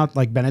doesn't turn out,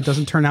 like Bennett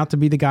doesn't turn out to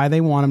be the guy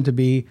they want him to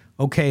be,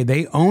 okay,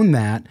 they own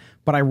that.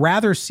 But I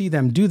rather see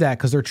them do that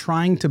because they're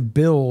trying to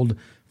build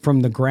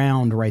from the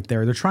ground right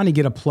there. They're trying to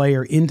get a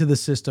player into the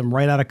system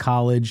right out of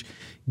college,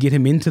 get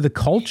him into the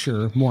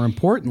culture, more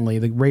importantly,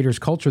 the Raiders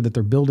culture that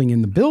they're building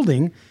in the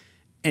building,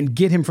 and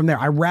get him from there.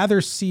 I'd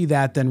rather see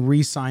that than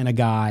re-sign a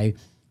guy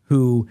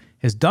who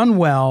has done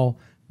well,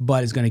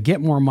 but is going to get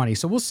more money.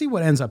 So we'll see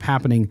what ends up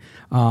happening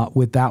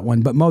with that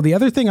one. But Mo, the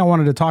other thing I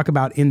wanted to talk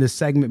about in this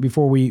segment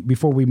before we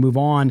move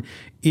on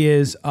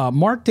is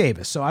Mark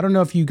Davis. So I don't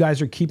know if you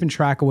guys are keeping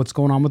track of what's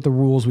going on with the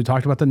rules. We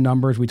talked about the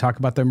numbers. We talked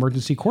about the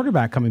emergency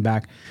quarterback coming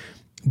back.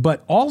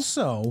 But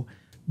also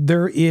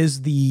there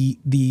is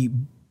the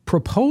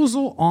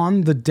proposal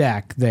on the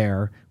deck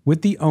there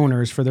with the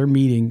owners for their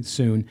meeting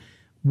soon,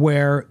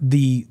 where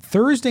the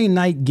Thursday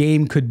night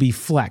game could be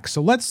flexed.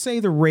 So let's say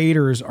the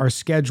Raiders are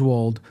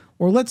scheduled,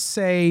 or let's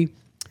say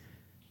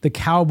the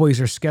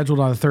Cowboys are scheduled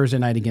on a Thursday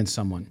night against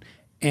someone,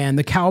 and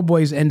the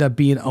Cowboys end up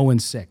being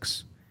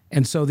 0-6.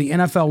 And so the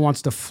NFL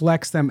wants to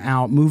flex them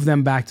out, move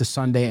them back to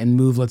Sunday, and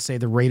move, let's say,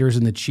 the Raiders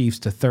and the Chiefs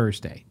to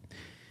Thursday.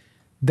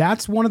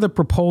 That's one of the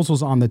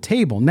proposals on the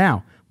table.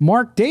 Now,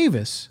 Mark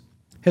Davis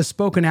has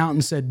spoken out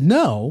and said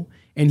no,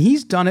 and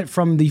he's done it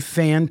from the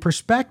fan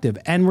perspective.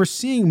 And we're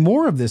seeing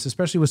more of this,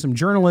 especially with some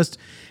journalists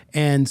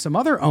and some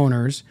other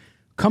owners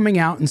coming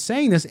out and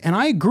saying this. And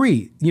I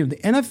agree. The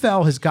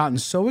NFL has gotten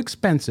so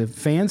expensive.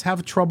 Fans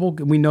have trouble.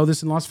 We know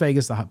this in Las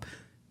Vegas.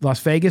 Las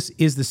Vegas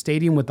is the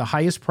stadium with the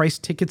highest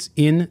priced tickets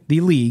in the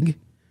league.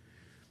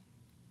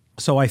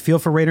 So I feel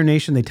for Raider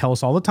Nation. They tell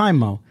us all the time,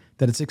 Mo,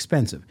 that it's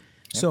expensive.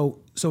 So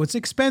it's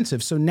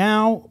expensive. So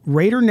now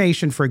Raider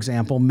Nation, for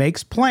example,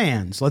 makes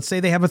plans. Let's say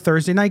they have a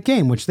Thursday night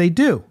game, which they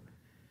do.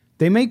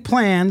 They make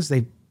plans.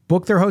 They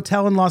book their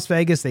hotel in Las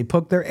Vegas. They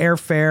book their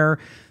airfare.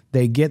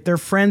 They get their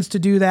friends to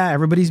do that.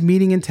 Everybody's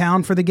meeting in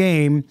town for the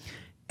game.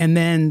 And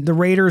then the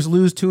Raiders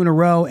lose 2 in a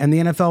row and the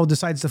NFL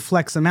decides to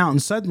flex them out.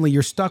 And suddenly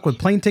you're stuck with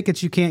plane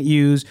tickets you can't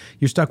use.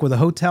 You're stuck with a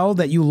hotel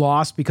that you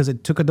lost because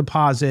it took a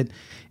deposit.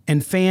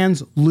 And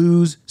fans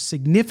lose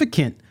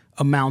significant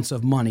amounts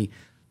of money.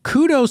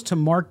 Kudos to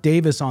Mark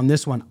Davis on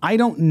this one. I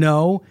don't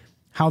know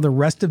how the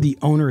rest of the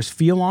owners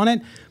feel on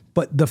it,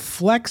 but the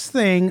flex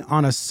thing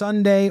on a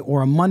Sunday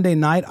or a Monday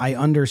night, I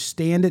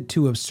understand it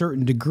to a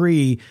certain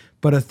degree.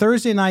 But a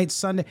Thursday night,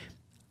 Sunday,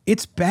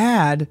 it's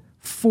bad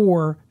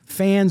for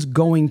fans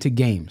going to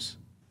games.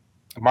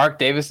 Mark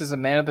Davis is a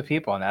man of the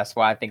people, and that's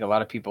why I think a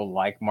lot of people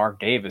like Mark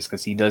Davis,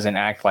 because he doesn't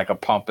act like a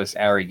pompous,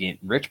 arrogant,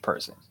 rich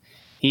person.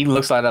 He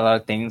looks at a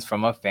lot of things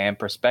from a fan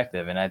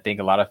perspective, and I think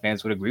a lot of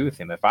fans would agree with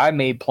him. If I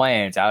made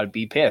plans, I would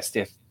be pissed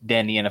if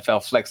then the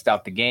NFL flexed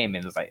out the game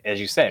and was like,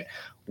 as you said,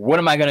 what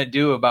am I going to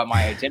do about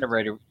my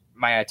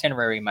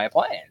itinerary, my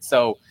plan?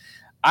 So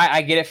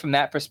I get it from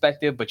that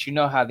perspective, but you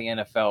know how the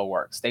NFL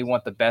works. They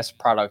want the best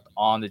product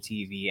on the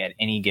TV at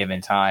any given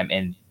time,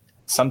 and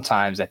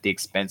sometimes at the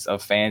expense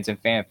of fans and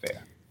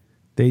fanfare.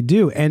 They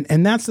do.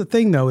 And that's the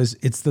thing, though, is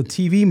it's the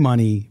TV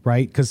money,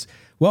 right? Because,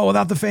 well,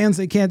 without the fans,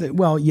 they can't.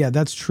 Well, yeah,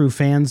 that's true.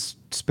 Fans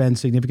spend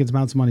significant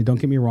amounts of money. Don't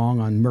get me wrong,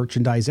 on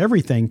merchandise,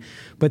 everything.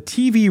 But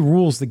TV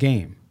rules the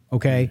game,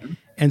 okay? Mm-hmm.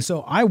 And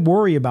so I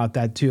worry about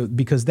that, too,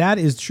 because that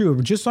is true.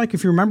 Just like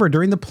if you remember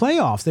during the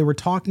playoffs, they were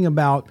talking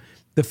about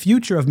the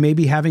future of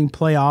maybe having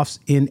playoffs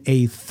in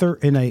a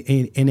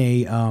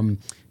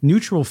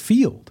neutral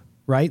field.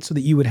 Right, so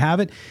that you would have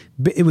it.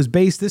 It was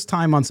based this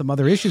time on some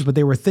other issues, but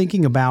they were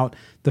thinking about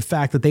the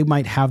fact that they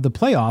might have the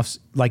playoffs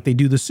like they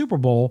do the Super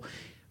Bowl,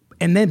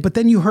 but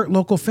then you hurt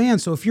local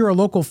fans. So if you're a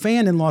local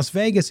fan in Las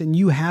Vegas and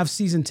you have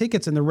season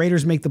tickets and the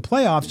Raiders make the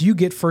playoffs, you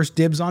get first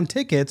dibs on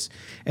tickets.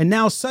 And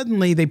now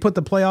suddenly they put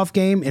the playoff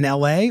game in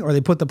LA or they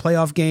put the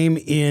playoff game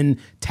in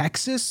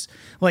Texas.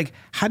 Like,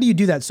 how do you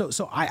do that?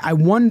 So I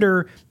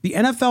wonder, the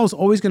NFL is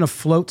always going to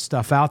float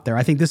stuff out there.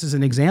 I think this is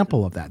an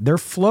example of that. They're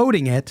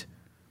floating it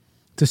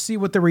to see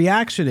what the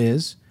reaction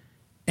is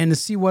and to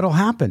see what will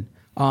happen.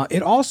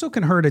 It also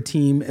can hurt a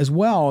team as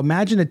well.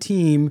 Imagine a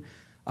team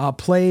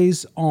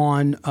plays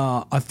on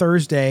a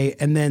Thursday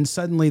and then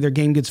suddenly their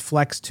game gets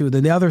flexed to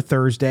the other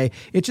Thursday.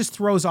 It just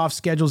throws off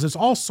schedules. There's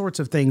all sorts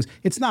of things.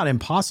 It's not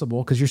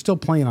impossible because you're still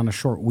playing on a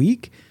short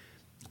week.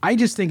 I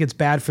just think it's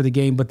bad for the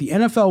game, but the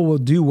NFL will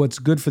do what's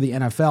good for the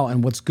NFL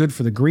and what's good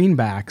for the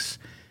greenbacks.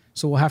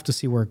 So we'll have to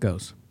see where it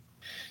goes.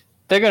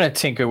 They're going to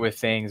tinker with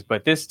things,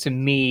 but this to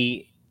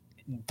me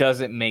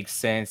doesn't make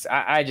sense.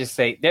 I just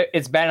say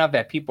it's bad enough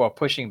that people are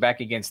pushing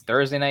back against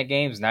Thursday night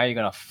games. Now you're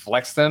going to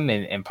flex them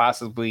and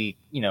possibly,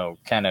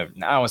 kind of, I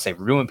don't want to say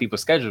ruin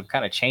people's schedule,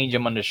 kind of change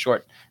them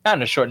not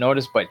under short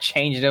notice, but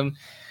change them.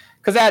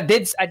 Because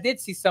I did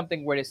see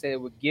something where they said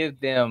it would give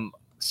them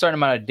a certain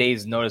amount of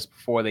days notice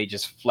before they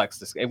just flex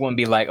this. It wouldn't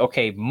be like,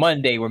 okay,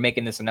 Monday we're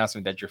making this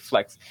announcement that your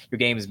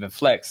game has been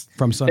flexed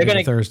from Sunday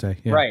to Thursday.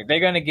 Yeah. Right. They're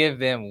going to give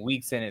them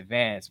weeks in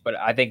advance, but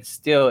I think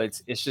still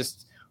it's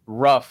just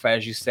rough,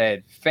 as you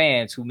said,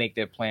 fans who make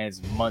their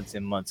plans months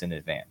and months in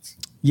advance.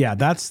 Yeah,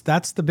 that's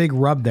the big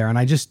rub there. And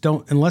I just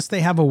don't, unless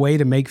they have a way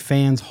to make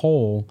fans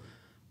whole,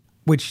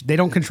 which they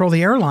don't control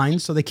the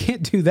airlines, so they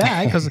can't do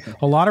that because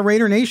a lot of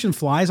Raider Nation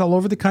flies all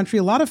over the country.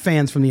 A lot of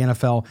fans from the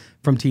NFL,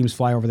 from teams,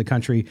 fly over the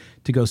country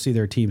to go see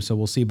their team. So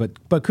we'll see.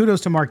 But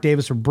kudos to Mark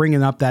Davis for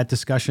bringing up that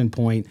discussion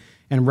point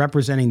and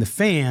representing the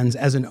fans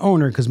as an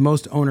owner, because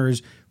most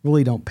owners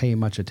really don't pay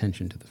much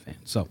attention to the fans.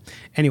 So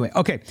anyway,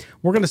 okay,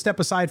 we're going to step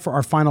aside for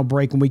our final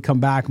break. When we come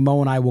back, Mo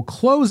and I will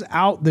close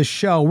out the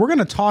show. We're going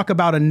to talk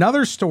about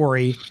another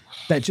story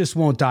that just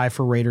won't die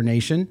for Raider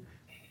Nation.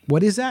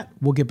 What is that?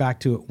 We'll get back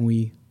to it when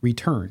we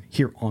return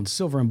here on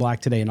Silver and Black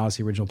Today, an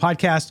Odyssey Original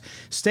Podcast.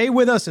 Stay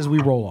with us as we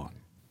roll on.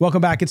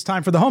 Welcome back. It's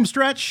time for the home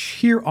stretch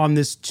here on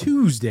this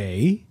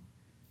Tuesday.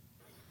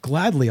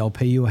 Gladly, I'll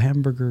pay you a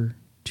hamburger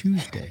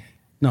Tuesday.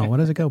 No, what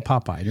does it go?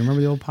 Popeye. Do you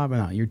remember the old Popeye?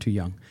 No, you're too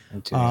young.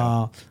 I'm too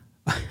young.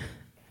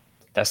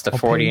 That's the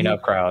 40 and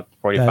up crowd,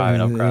 45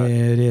 and up crowd.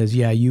 It is.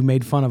 Yeah, you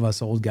made fun of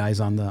us old guys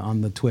on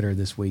the Twitter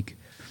this week.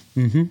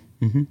 I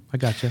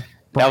got you.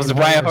 That was the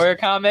Brian Hoyer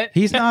comment?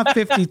 He's not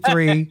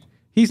 53.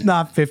 He's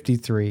not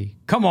 53.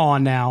 Come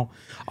on now.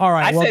 All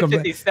right. I said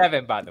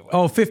 57, by the way.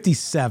 Oh,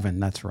 57.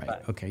 That's right.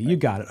 Okay, you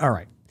got it. All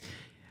right.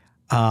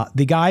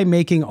 The guy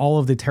making all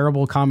of the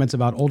terrible comments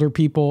about older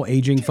people,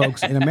 aging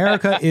folks in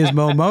America is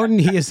Mo Moton.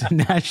 He is a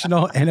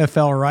national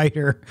NFL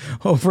writer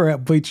over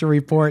at Bleacher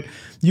Report.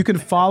 You can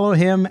follow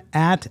him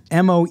at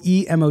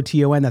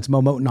MOEMOTON. That's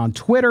Mo Moton on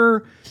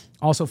Twitter.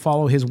 Also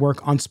follow his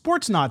work on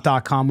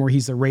sportsnaut.com, where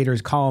he's the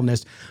Raiders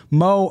columnist.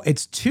 Mo,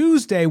 it's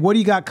Tuesday. What do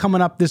you got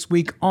coming up this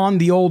week on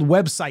the old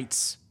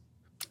websites?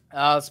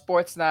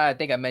 Sportsnet, I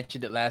think I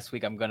mentioned it last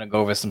week. I'm going to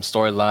go over some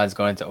storylines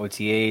going into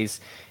OTAs.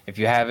 If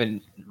you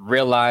haven't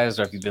realized,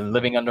 or if you've been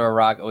living under a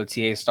rock,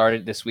 OTA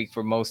started this week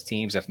for most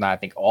teams. If not, I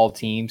think all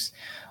teams.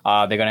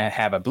 They're going to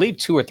have, I believe,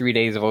 2 or 3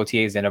 days of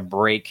OTAs, then a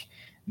break,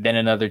 then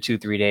another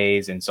 2-3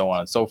 days, and so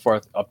on and so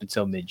forth up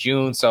until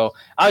mid-June. So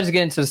I'll just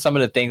get into some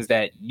of the things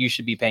that you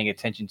should be paying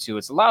attention to.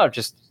 It's a lot of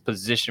just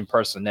position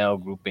personnel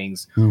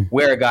groupings.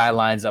 Where a guy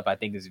lines up, I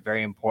think, is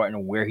very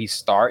important. Where he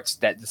starts,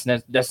 that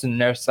doesn't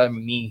necessarily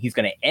mean he's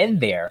going to end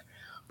there.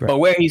 Right. But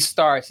where he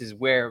starts is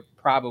where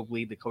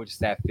probably the coaching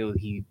staff feel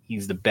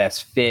he's the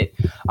best fit.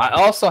 I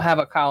also have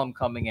a column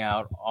coming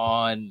out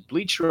on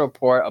Bleacher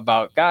Report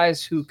about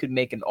guys who could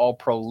make an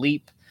all-pro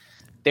leap.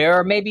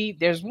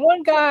 There's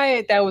one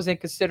guy that was in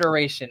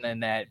consideration in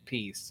that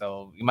piece,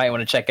 so you might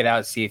want to check it out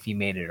and see if he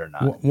made it or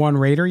not. One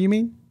Raider, you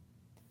mean?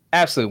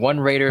 Absolutely, one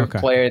Raider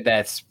player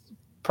that's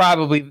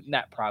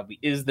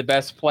is the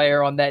best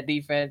player on that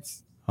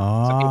defense.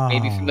 So you may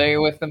be familiar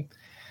with him.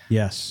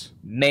 Yes,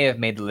 may have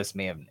made the list.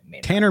 May have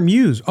made Tanner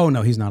Muse. Oh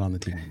no, he's not on the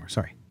team anymore.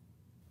 Sorry,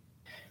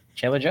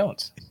 Chandler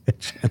Jones.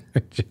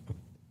 Chandler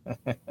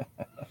Jones.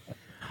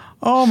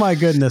 Oh my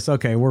goodness.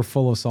 Okay, we're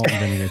full of salt and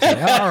vinegar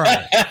today. All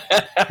right.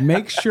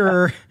 Make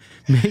sure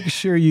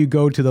you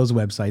go to those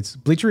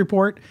websites, Bleacher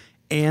Report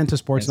and to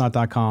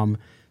sportsnot.com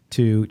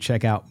to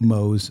check out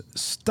Mo's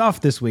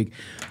stuff this week.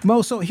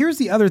 Mo, so here's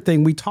the other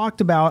thing we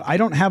talked about. I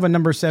don't have a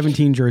number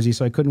 17 jersey,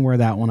 so I couldn't wear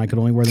that one. I could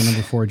only wear the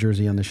number 4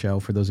 jersey on the show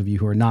for those of you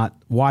who are not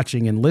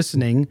watching and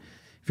listening.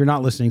 If you're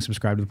not listening,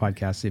 subscribe to the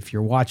podcast. If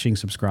you're watching,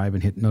 subscribe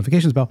and hit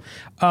notifications bell.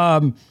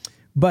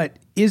 But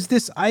is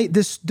this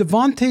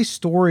Davante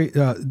story,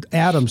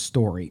 Adams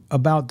story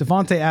about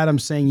Davante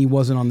Adams saying he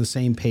wasn't on the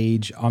same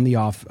page on the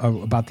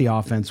about the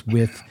offense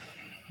with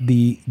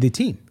the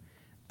team?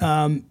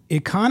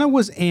 It kind of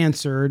was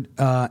answered,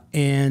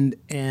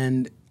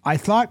 and I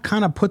thought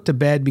kind of put to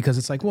bed because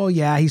it's like, well,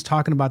 yeah, he's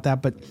talking about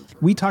that, but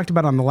we talked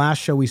about on the last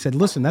show. We said,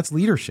 listen, that's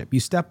leadership. You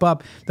step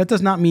up. That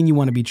does not mean you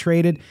want to be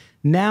traded.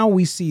 Now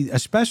we see,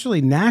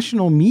 especially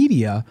national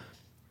media,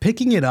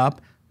 picking it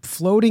up.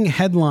 Floating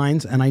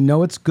headlines, and I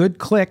know it's good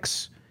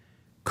clicks.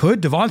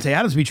 Could Davante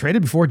Adams be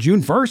traded before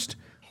June 1st?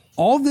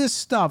 All this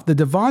stuff, the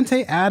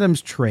Davante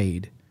Adams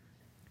trade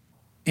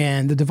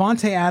and the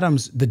Davante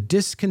Adams, the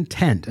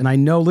discontent. And I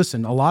know,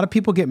 listen, a lot of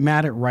people get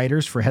mad at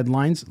writers for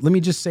headlines. Let me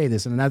just say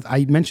this, and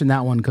I mentioned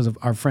that one because of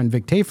our friend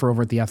Vic Tafer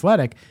over at The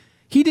Athletic.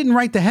 He didn't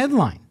write the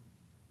headline,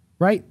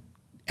 right?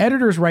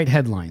 Editors write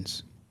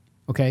headlines,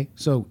 okay?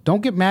 So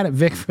don't get mad at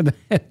Vic for the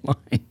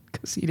headline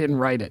because he didn't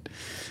write it.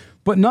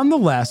 But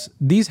nonetheless,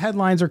 these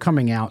headlines are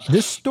coming out.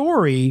 This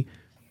story,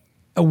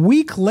 a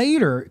week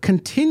later,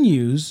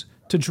 continues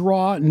to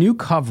draw new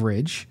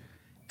coverage,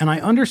 and I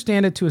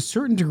understand it to a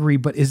certain degree,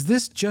 but is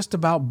this just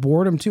about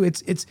boredom too?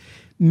 It's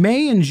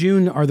May and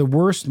June are the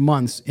worst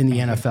months in the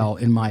NFL,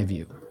 in my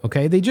view,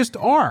 okay? They just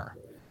are.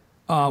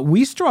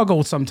 We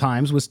struggle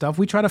sometimes with stuff.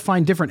 We try to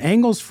find different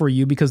angles for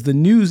you because the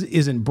news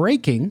isn't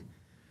breaking.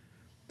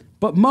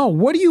 But Mo,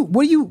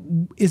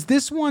 is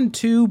this one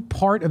too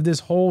part of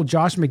this whole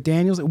Josh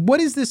McDaniels? What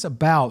is this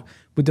about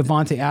with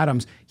Davante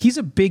Adams? He's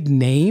a big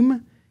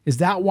name. Is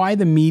that why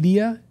the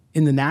media,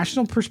 in the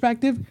national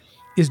perspective,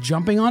 is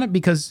jumping on it?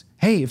 Because,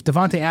 hey, if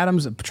Davante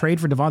Adams, a trade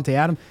for Davante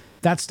Adams,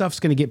 that stuff's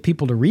going to get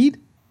people to read?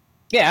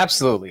 Yeah,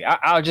 absolutely.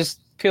 I'll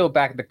just peel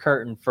back the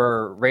curtain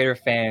for Raider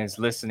fans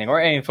listening or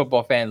any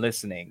football fan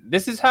listening.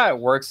 This is how it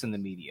works in the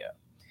media.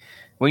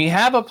 When you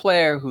have a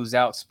player who's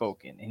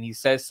outspoken and he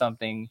says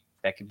something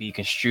that could be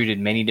construed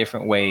in many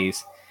different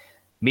ways,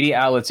 media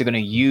outlets are going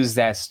to use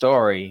that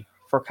story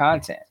for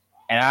content.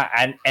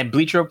 And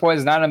Bleacher Report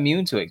is not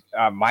immune to it.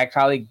 My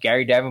colleague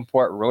Gary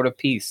Davenport wrote a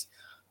piece,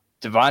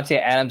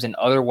 Davante Adams and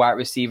other wide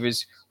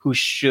receivers who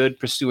should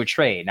pursue a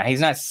trade. Now,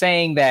 he's not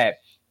saying that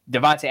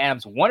Davante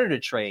Adams wanted a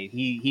trade.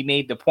 He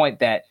made the point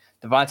that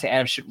Davante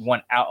Adams should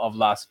want out of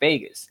Las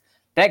Vegas.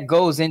 That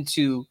goes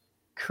into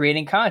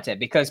creating content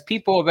because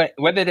people,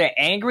 whether they're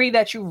angry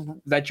that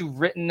you've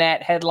written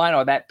that headline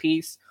or that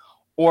piece,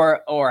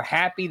 or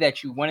happy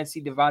that you want to see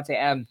Davante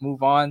Adams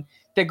move on,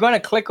 they're going to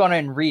click on it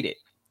and read it.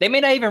 They may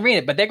not even read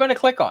it, but they're going to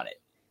click on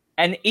it.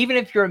 And even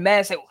if you're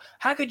mad, say,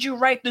 how could you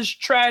write this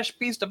trash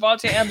piece?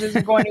 Davante Adams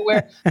isn't going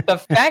anywhere. The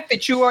fact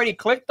that you already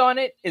clicked on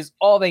it is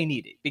all they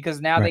needed because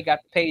now they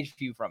got the page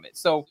view from it.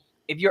 So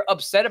if you're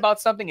upset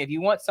about something, if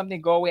you want something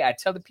to go away, I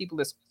tell the people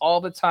this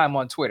all the time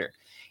on Twitter.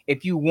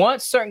 If you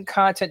want certain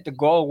content to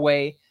go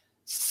away,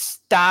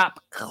 stop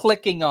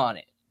clicking on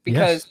it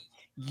because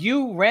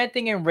you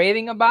ranting and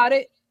raving about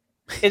it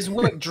is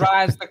what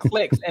drives the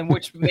clicks and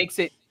which makes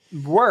it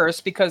worse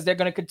because they're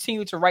going to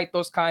continue to write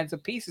those kinds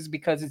of pieces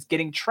because it's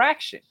getting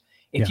traction.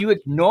 If you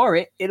ignore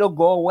it, it'll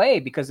go away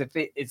because if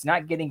it's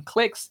not getting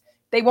clicks,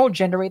 they won't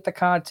generate the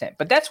content.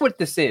 But that's what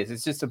this is.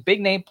 It's just a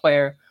big name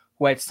player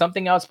who had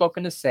something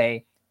outspoken to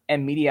say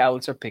and media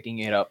outlets are picking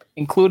it up,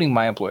 including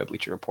my employer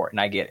Bleacher Report.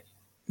 And I get it.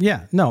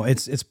 Yeah, no,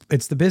 it's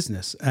the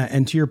business.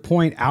 And to your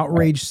point,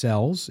 outrage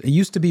sells. It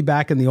used to be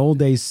back in the old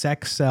days,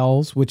 sex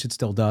sells, which it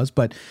still does,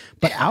 but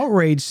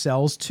outrage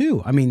sells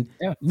too. I mean,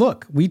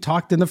 look, we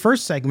talked in the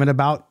first segment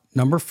about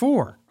number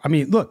 4. I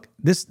mean, look,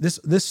 this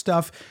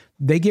stuff,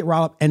 they get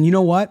riled up. And you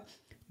know what?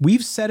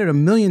 We've said it a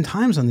million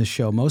times on this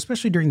show, Mo,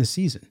 especially during the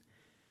season.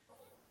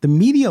 The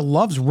media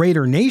loves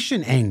Raider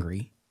Nation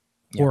angry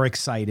or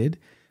excited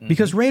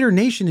because Raider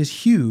Nation is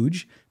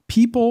huge.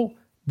 People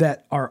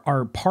that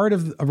are part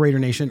of Raider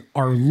Nation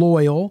are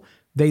loyal.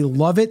 They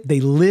love it. They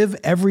live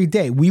every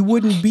day. We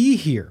wouldn't be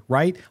here,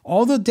 right?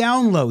 All the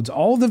downloads,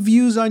 all the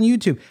views on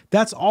YouTube,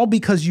 that's all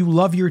because you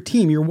love your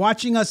team. You're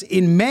watching us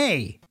in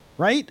May,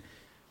 right?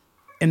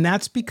 And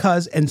that's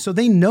because, and so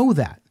they know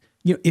that.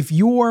 You know, if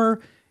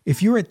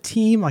you're a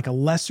team, like a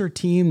lesser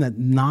team that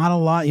not a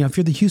lot, if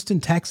you're the Houston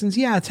Texans,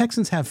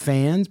 Texans have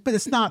fans, but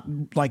it's not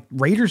like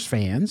Raiders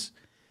fans.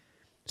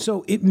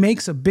 So it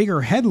makes a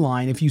bigger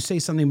headline if you say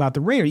something about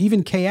the Raiders.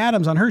 Even Kay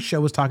Adams on her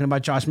show was talking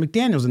about Josh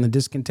McDaniels and the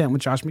discontent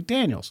with Josh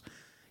McDaniels.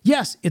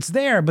 Yes, it's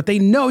there, but they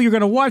know you're going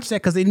to watch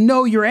that because they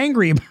know you're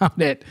angry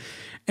about it.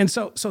 And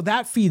so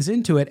that feeds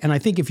into it. And I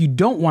think if you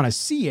don't want to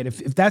see it,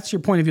 if that's your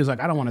point of view, it's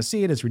like, I don't want to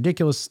see it, it's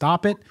ridiculous,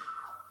 stop it.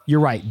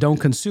 You're right, don't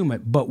consume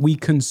it. But we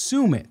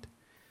consume it.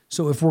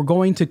 So if we're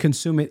going to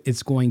consume it,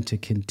 it's going to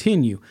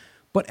continue.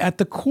 But at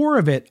the core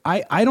of it,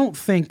 I don't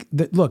think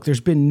that, look, there's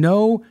been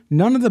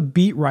none of the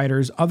beat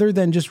writers, other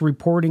than just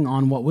reporting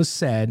on what was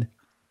said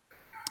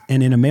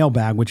and in a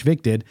mailbag, which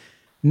Vic did,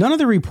 none of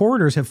the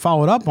reporters have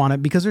followed up on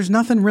it because there's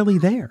nothing really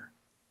there.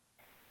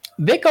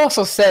 Vic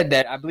also said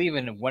that, I believe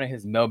in one of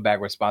his mailbag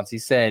responses, he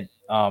said,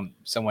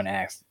 someone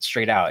asked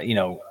straight out,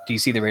 do you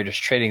see the Raiders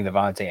trading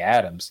Davante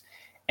Adams?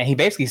 And he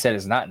basically said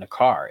it's not in the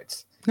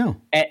cards. No.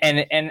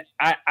 And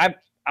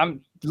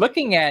I'm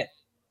looking at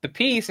the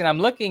piece, and I'm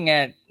looking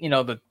at,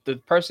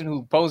 the person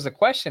who posed the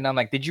question. I'm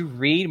like, did you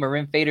read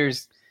Marin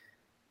Fader's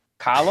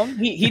column?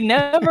 He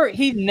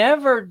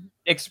never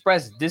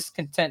expressed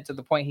discontent to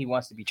the point he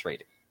wants to be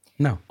traded.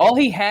 No. All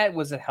he had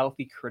was a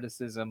healthy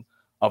criticism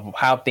of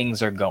how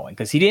things are going,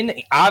 because he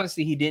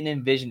didn't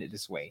envision it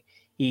this way.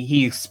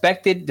 He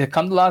expected to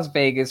come to Las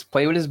Vegas,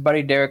 play with his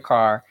buddy Derek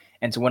Carr,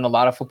 and to win a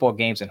lot of football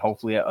games and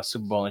hopefully a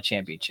Super Bowl and a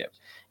championship.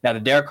 Now, the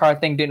Derek Carr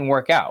thing didn't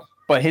work out,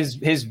 but his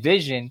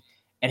vision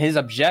and his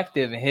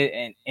objective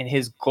and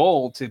his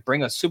goal to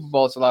bring a Super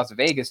Bowl to Las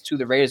Vegas, to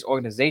the Raiders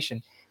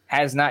organization,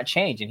 has not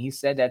changed. And he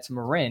said that to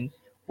Marin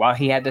while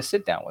he had to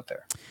sit down with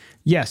her.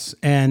 Yes,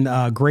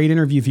 and great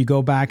interview. If you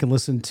go back and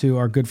listen to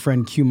our good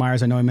friend Q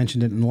Myers, I know I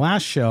mentioned it in the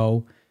last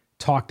show,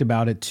 talked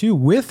about it too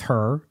with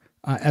her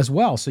as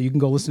well. So you can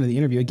go listen to the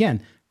interview.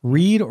 Again,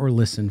 read or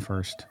listen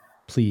first,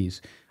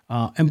 please.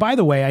 And by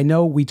the way, I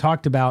know we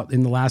talked about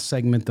in the last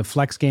segment the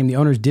flex game. The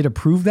owners did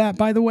approve that,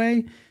 by the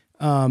way,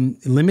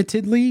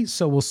 limitedly.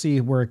 So we'll see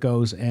where it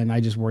goes. And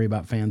I just worry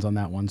about fans on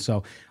that one.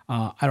 So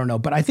I don't know.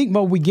 But I think,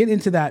 Mo, we get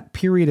into that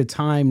period of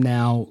time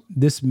now,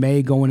 this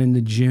May going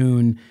into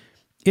June.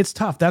 It's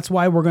tough. That's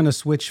why we're going to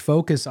switch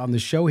focus on the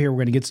show here. We're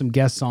going to get some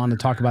guests on to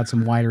talk about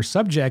some wider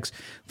subjects.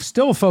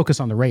 Still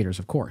focus on the Raiders,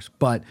 of course.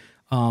 But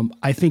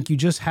I think you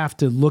just have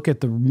to look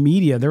at the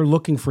media. They're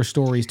looking for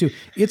stories too.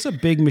 It's a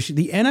big machine.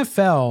 The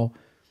NFL,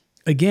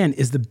 again,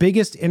 is the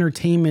biggest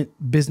entertainment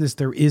business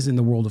there is in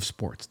the world of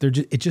sports.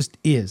 It just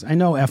is. I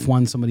know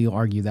F1, somebody will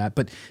argue that,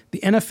 but the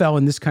NFL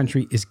in this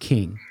country is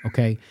king,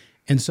 okay?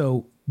 And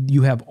so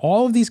you have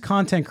all of these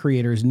content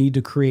creators need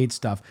to create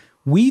stuff.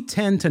 We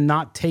tend to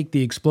not take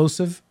the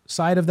explosive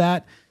side of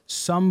that.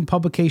 Some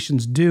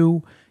publications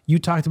do. You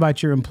talked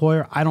about your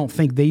employer. I don't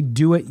think they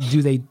do it.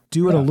 Do they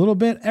do it a little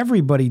bit?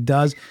 Everybody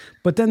does.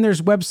 But then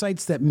there's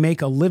websites that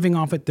make a living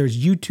off it.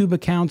 There's YouTube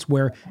accounts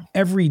where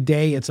every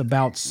day it's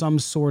about some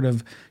sort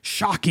of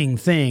shocking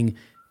thing.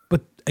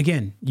 But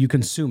again, you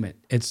consume it.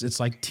 It's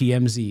like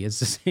TMZ. It's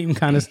the same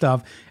kind of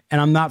stuff. And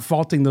I'm not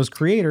faulting those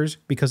creators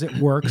because it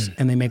works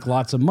and they make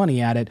lots of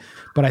money at it.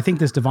 But I think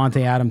this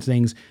Davante Adams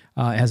thing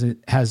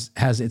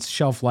has its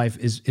shelf life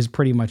is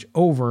pretty much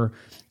over.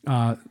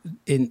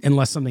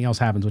 Unless something else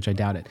happens, which I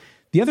doubt it.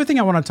 The other thing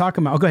I want to talk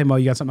about, go ahead, Mo,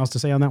 you got something else to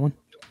say on that one?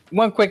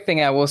 One quick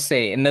thing I will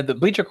say, in the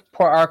Bleacher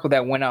Report article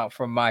that went out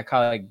from my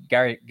colleague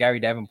Gary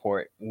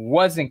Davenport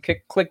wasn't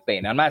clickbait.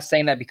 And I'm not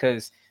saying that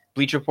because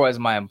Bleacher Report is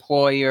my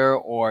employer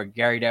or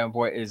Gary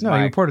Davenport is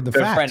my good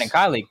friend and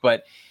colleague,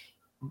 but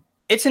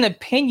it's an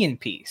opinion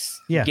piece.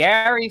 Yeah.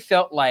 Gary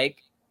felt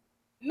like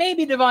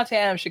maybe Davante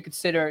Adams should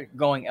consider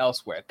going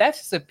elsewhere. That's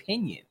his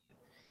opinion.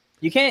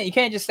 You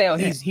can't just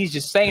say, he's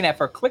just saying that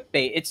for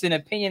clickbait. It's an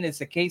opinion.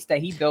 It's a case that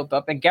he built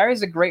up. And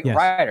Gary's a great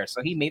writer.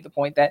 So he made the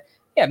point that,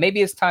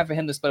 maybe it's time for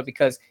him to split up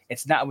because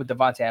it's not what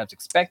Davante Adams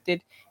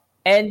expected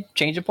and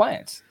change of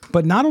plans.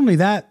 But not only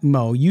that,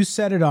 Mo, you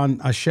said it on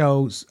a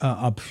show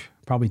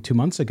probably 2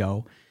 months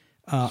ago.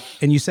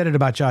 And you said it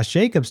about Josh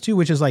Jacobs too,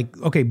 which is like,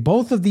 okay,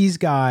 both of these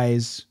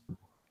guys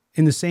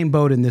in the same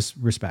boat in this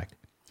respect.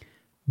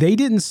 They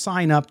didn't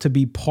sign up to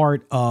be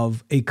part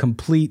of a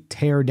complete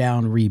tear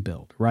down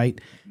rebuild, right?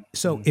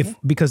 So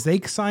because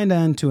they signed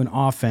on to an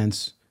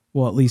offense,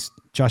 well, at least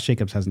Josh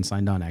Jacobs hasn't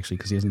signed on actually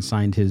because he hasn't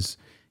signed his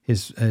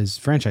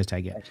franchise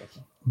tag yet.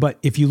 But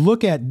if you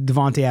look at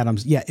Davante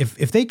Adams,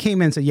 if they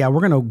came in and said, we're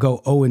going to go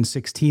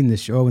 0-16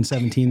 this year,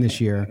 0-17 this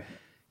year,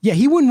 Yeah,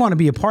 he wouldn't want to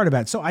be a part of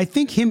that. So I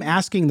think him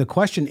asking the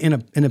question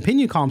in an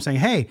opinion column saying,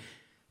 hey,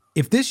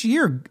 if this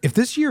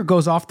year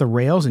goes off the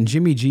rails and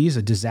Jimmy G is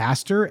a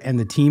disaster and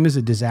the team is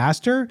a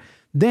disaster,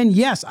 then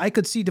yes, I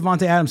could see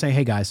Davante Adams saying,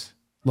 hey guys,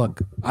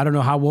 look, I don't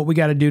know what we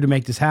got to do to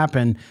make this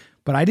happen,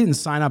 but I didn't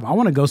sign up. I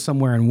want to go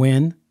somewhere and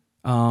win.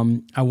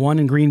 I won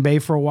in Green Bay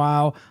for a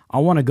while. I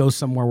want to go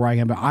somewhere where I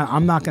can, but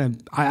I'm not going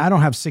to, I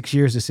don't have 6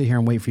 years to sit here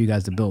and wait for you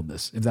guys to build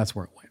this, if that's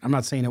where it went. I'm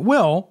not saying it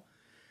will,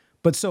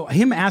 but so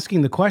him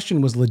asking the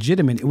question was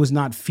legitimate. It was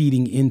not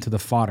feeding into the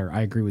fodder.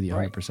 I agree with you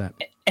 100%.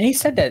 And he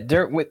said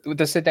that with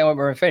the sit down with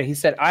Murray Fed, he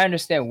said, I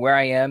understand where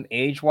I am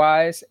age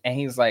wise. And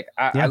he's like,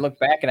 I look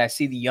back and I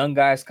see the young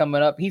guys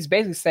coming up. He's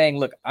basically saying,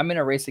 look, I'm in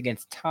a race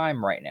against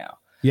time right now.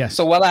 Yes.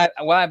 So while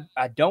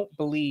I don't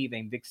believe,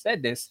 and Vic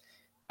said this,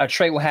 a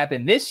trade will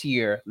happen this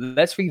year,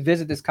 let's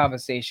revisit this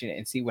conversation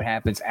and see what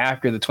happens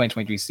after the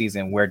 2023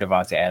 season where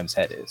Davante Adams'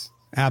 head is.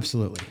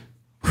 Absolutely.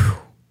 Whew.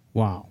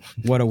 Wow.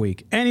 What a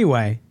week.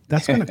 Anyway,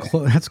 that's going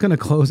to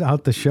close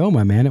out the show,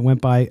 my man. It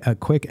went by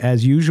quick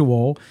as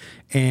usual.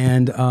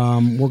 And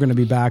we're going to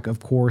be back, of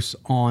course,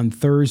 on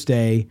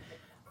Thursday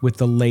with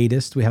the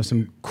latest. We have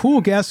some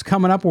cool guests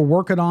coming up we're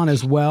working on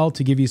as well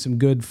to give you some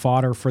good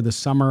fodder for the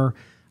summer.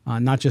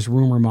 Not just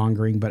rumor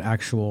mongering, but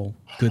actual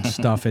good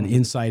stuff and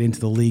insight into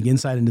the league,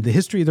 insight into the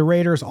history of the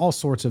Raiders, all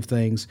sorts of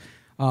things.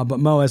 But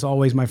Mo, as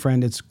always, my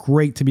friend, it's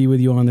great to be with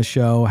you on the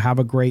show. Have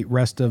a great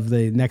rest of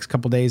the next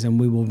couple of days, and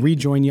we will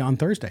rejoin you on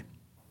Thursday.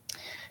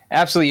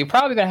 Absolutely. You're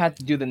probably going to have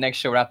to do the next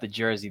show without the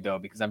jersey, though,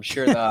 because I'm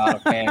sure there are a lot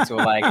of fans who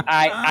are like,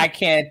 I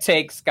can't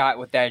take Scott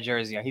with that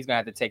jersey. He's going to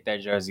have to take that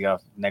jersey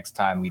off next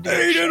time we do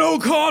it. Aiden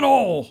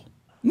O'Connell,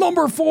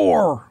 number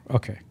 4.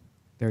 Okay,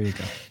 there you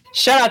go.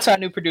 Shout out to our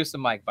new producer,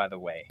 Mike, by the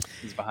way.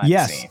 He's behind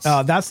the scenes.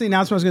 Yes, that's the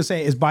announcement I was going to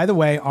say is, by the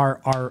way,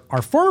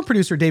 our former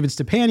producer, David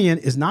Stepanian,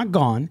 is not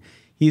gone.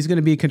 He's going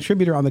to be a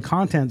contributor on the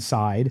content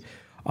side.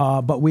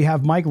 But we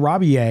have Mike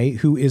Rabier,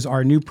 who is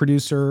our new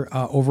producer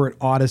over at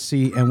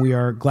Odyssey, and we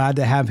are glad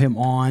to have him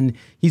on.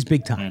 He's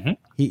big time. Mm-hmm.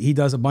 He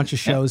does a bunch of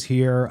shows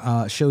here,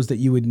 shows that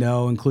you would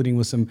know, including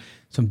with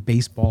some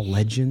baseball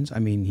legends. I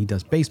mean, he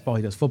does baseball,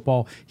 he does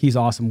football. He's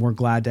awesome. We're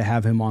glad to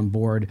have him on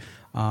board.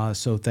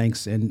 So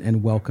thanks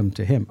and welcome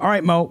to him. All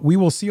right, Mo, we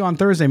will see you on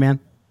Thursday, man.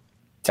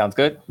 Sounds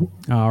good.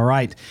 All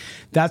right.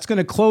 That's going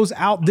to close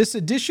out this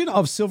edition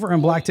of Silver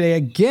and Black today.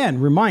 Again,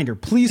 reminder,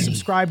 please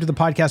subscribe to the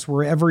podcast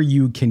wherever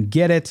you can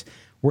get it,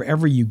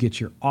 wherever you get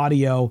your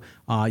audio.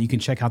 You can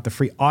check out the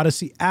free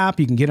Odyssey app.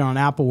 You can get it on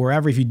Apple,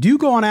 wherever. If you do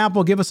go on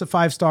Apple, give us a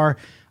 5-star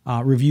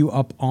review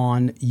up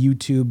on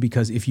YouTube,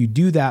 because if you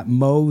do that,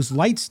 Mo's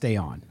lights stay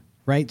on.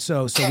 Right.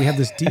 So we have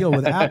this deal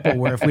with Apple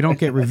where if we don't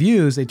get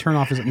reviews, they turn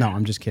off. No,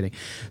 I'm just kidding.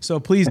 So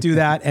please do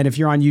that. And if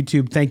you're on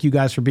YouTube, thank you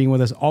guys for being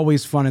with us.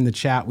 Always fun in the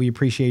chat. We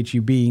appreciate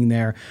you being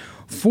there.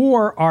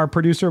 For our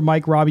producer,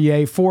 Mike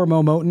Rabier, for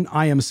Mo Moten,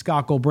 I am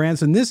Scott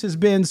Goldbranson. This has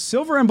been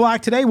Silver and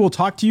Black today. We'll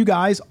talk to you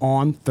guys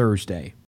on Thursday.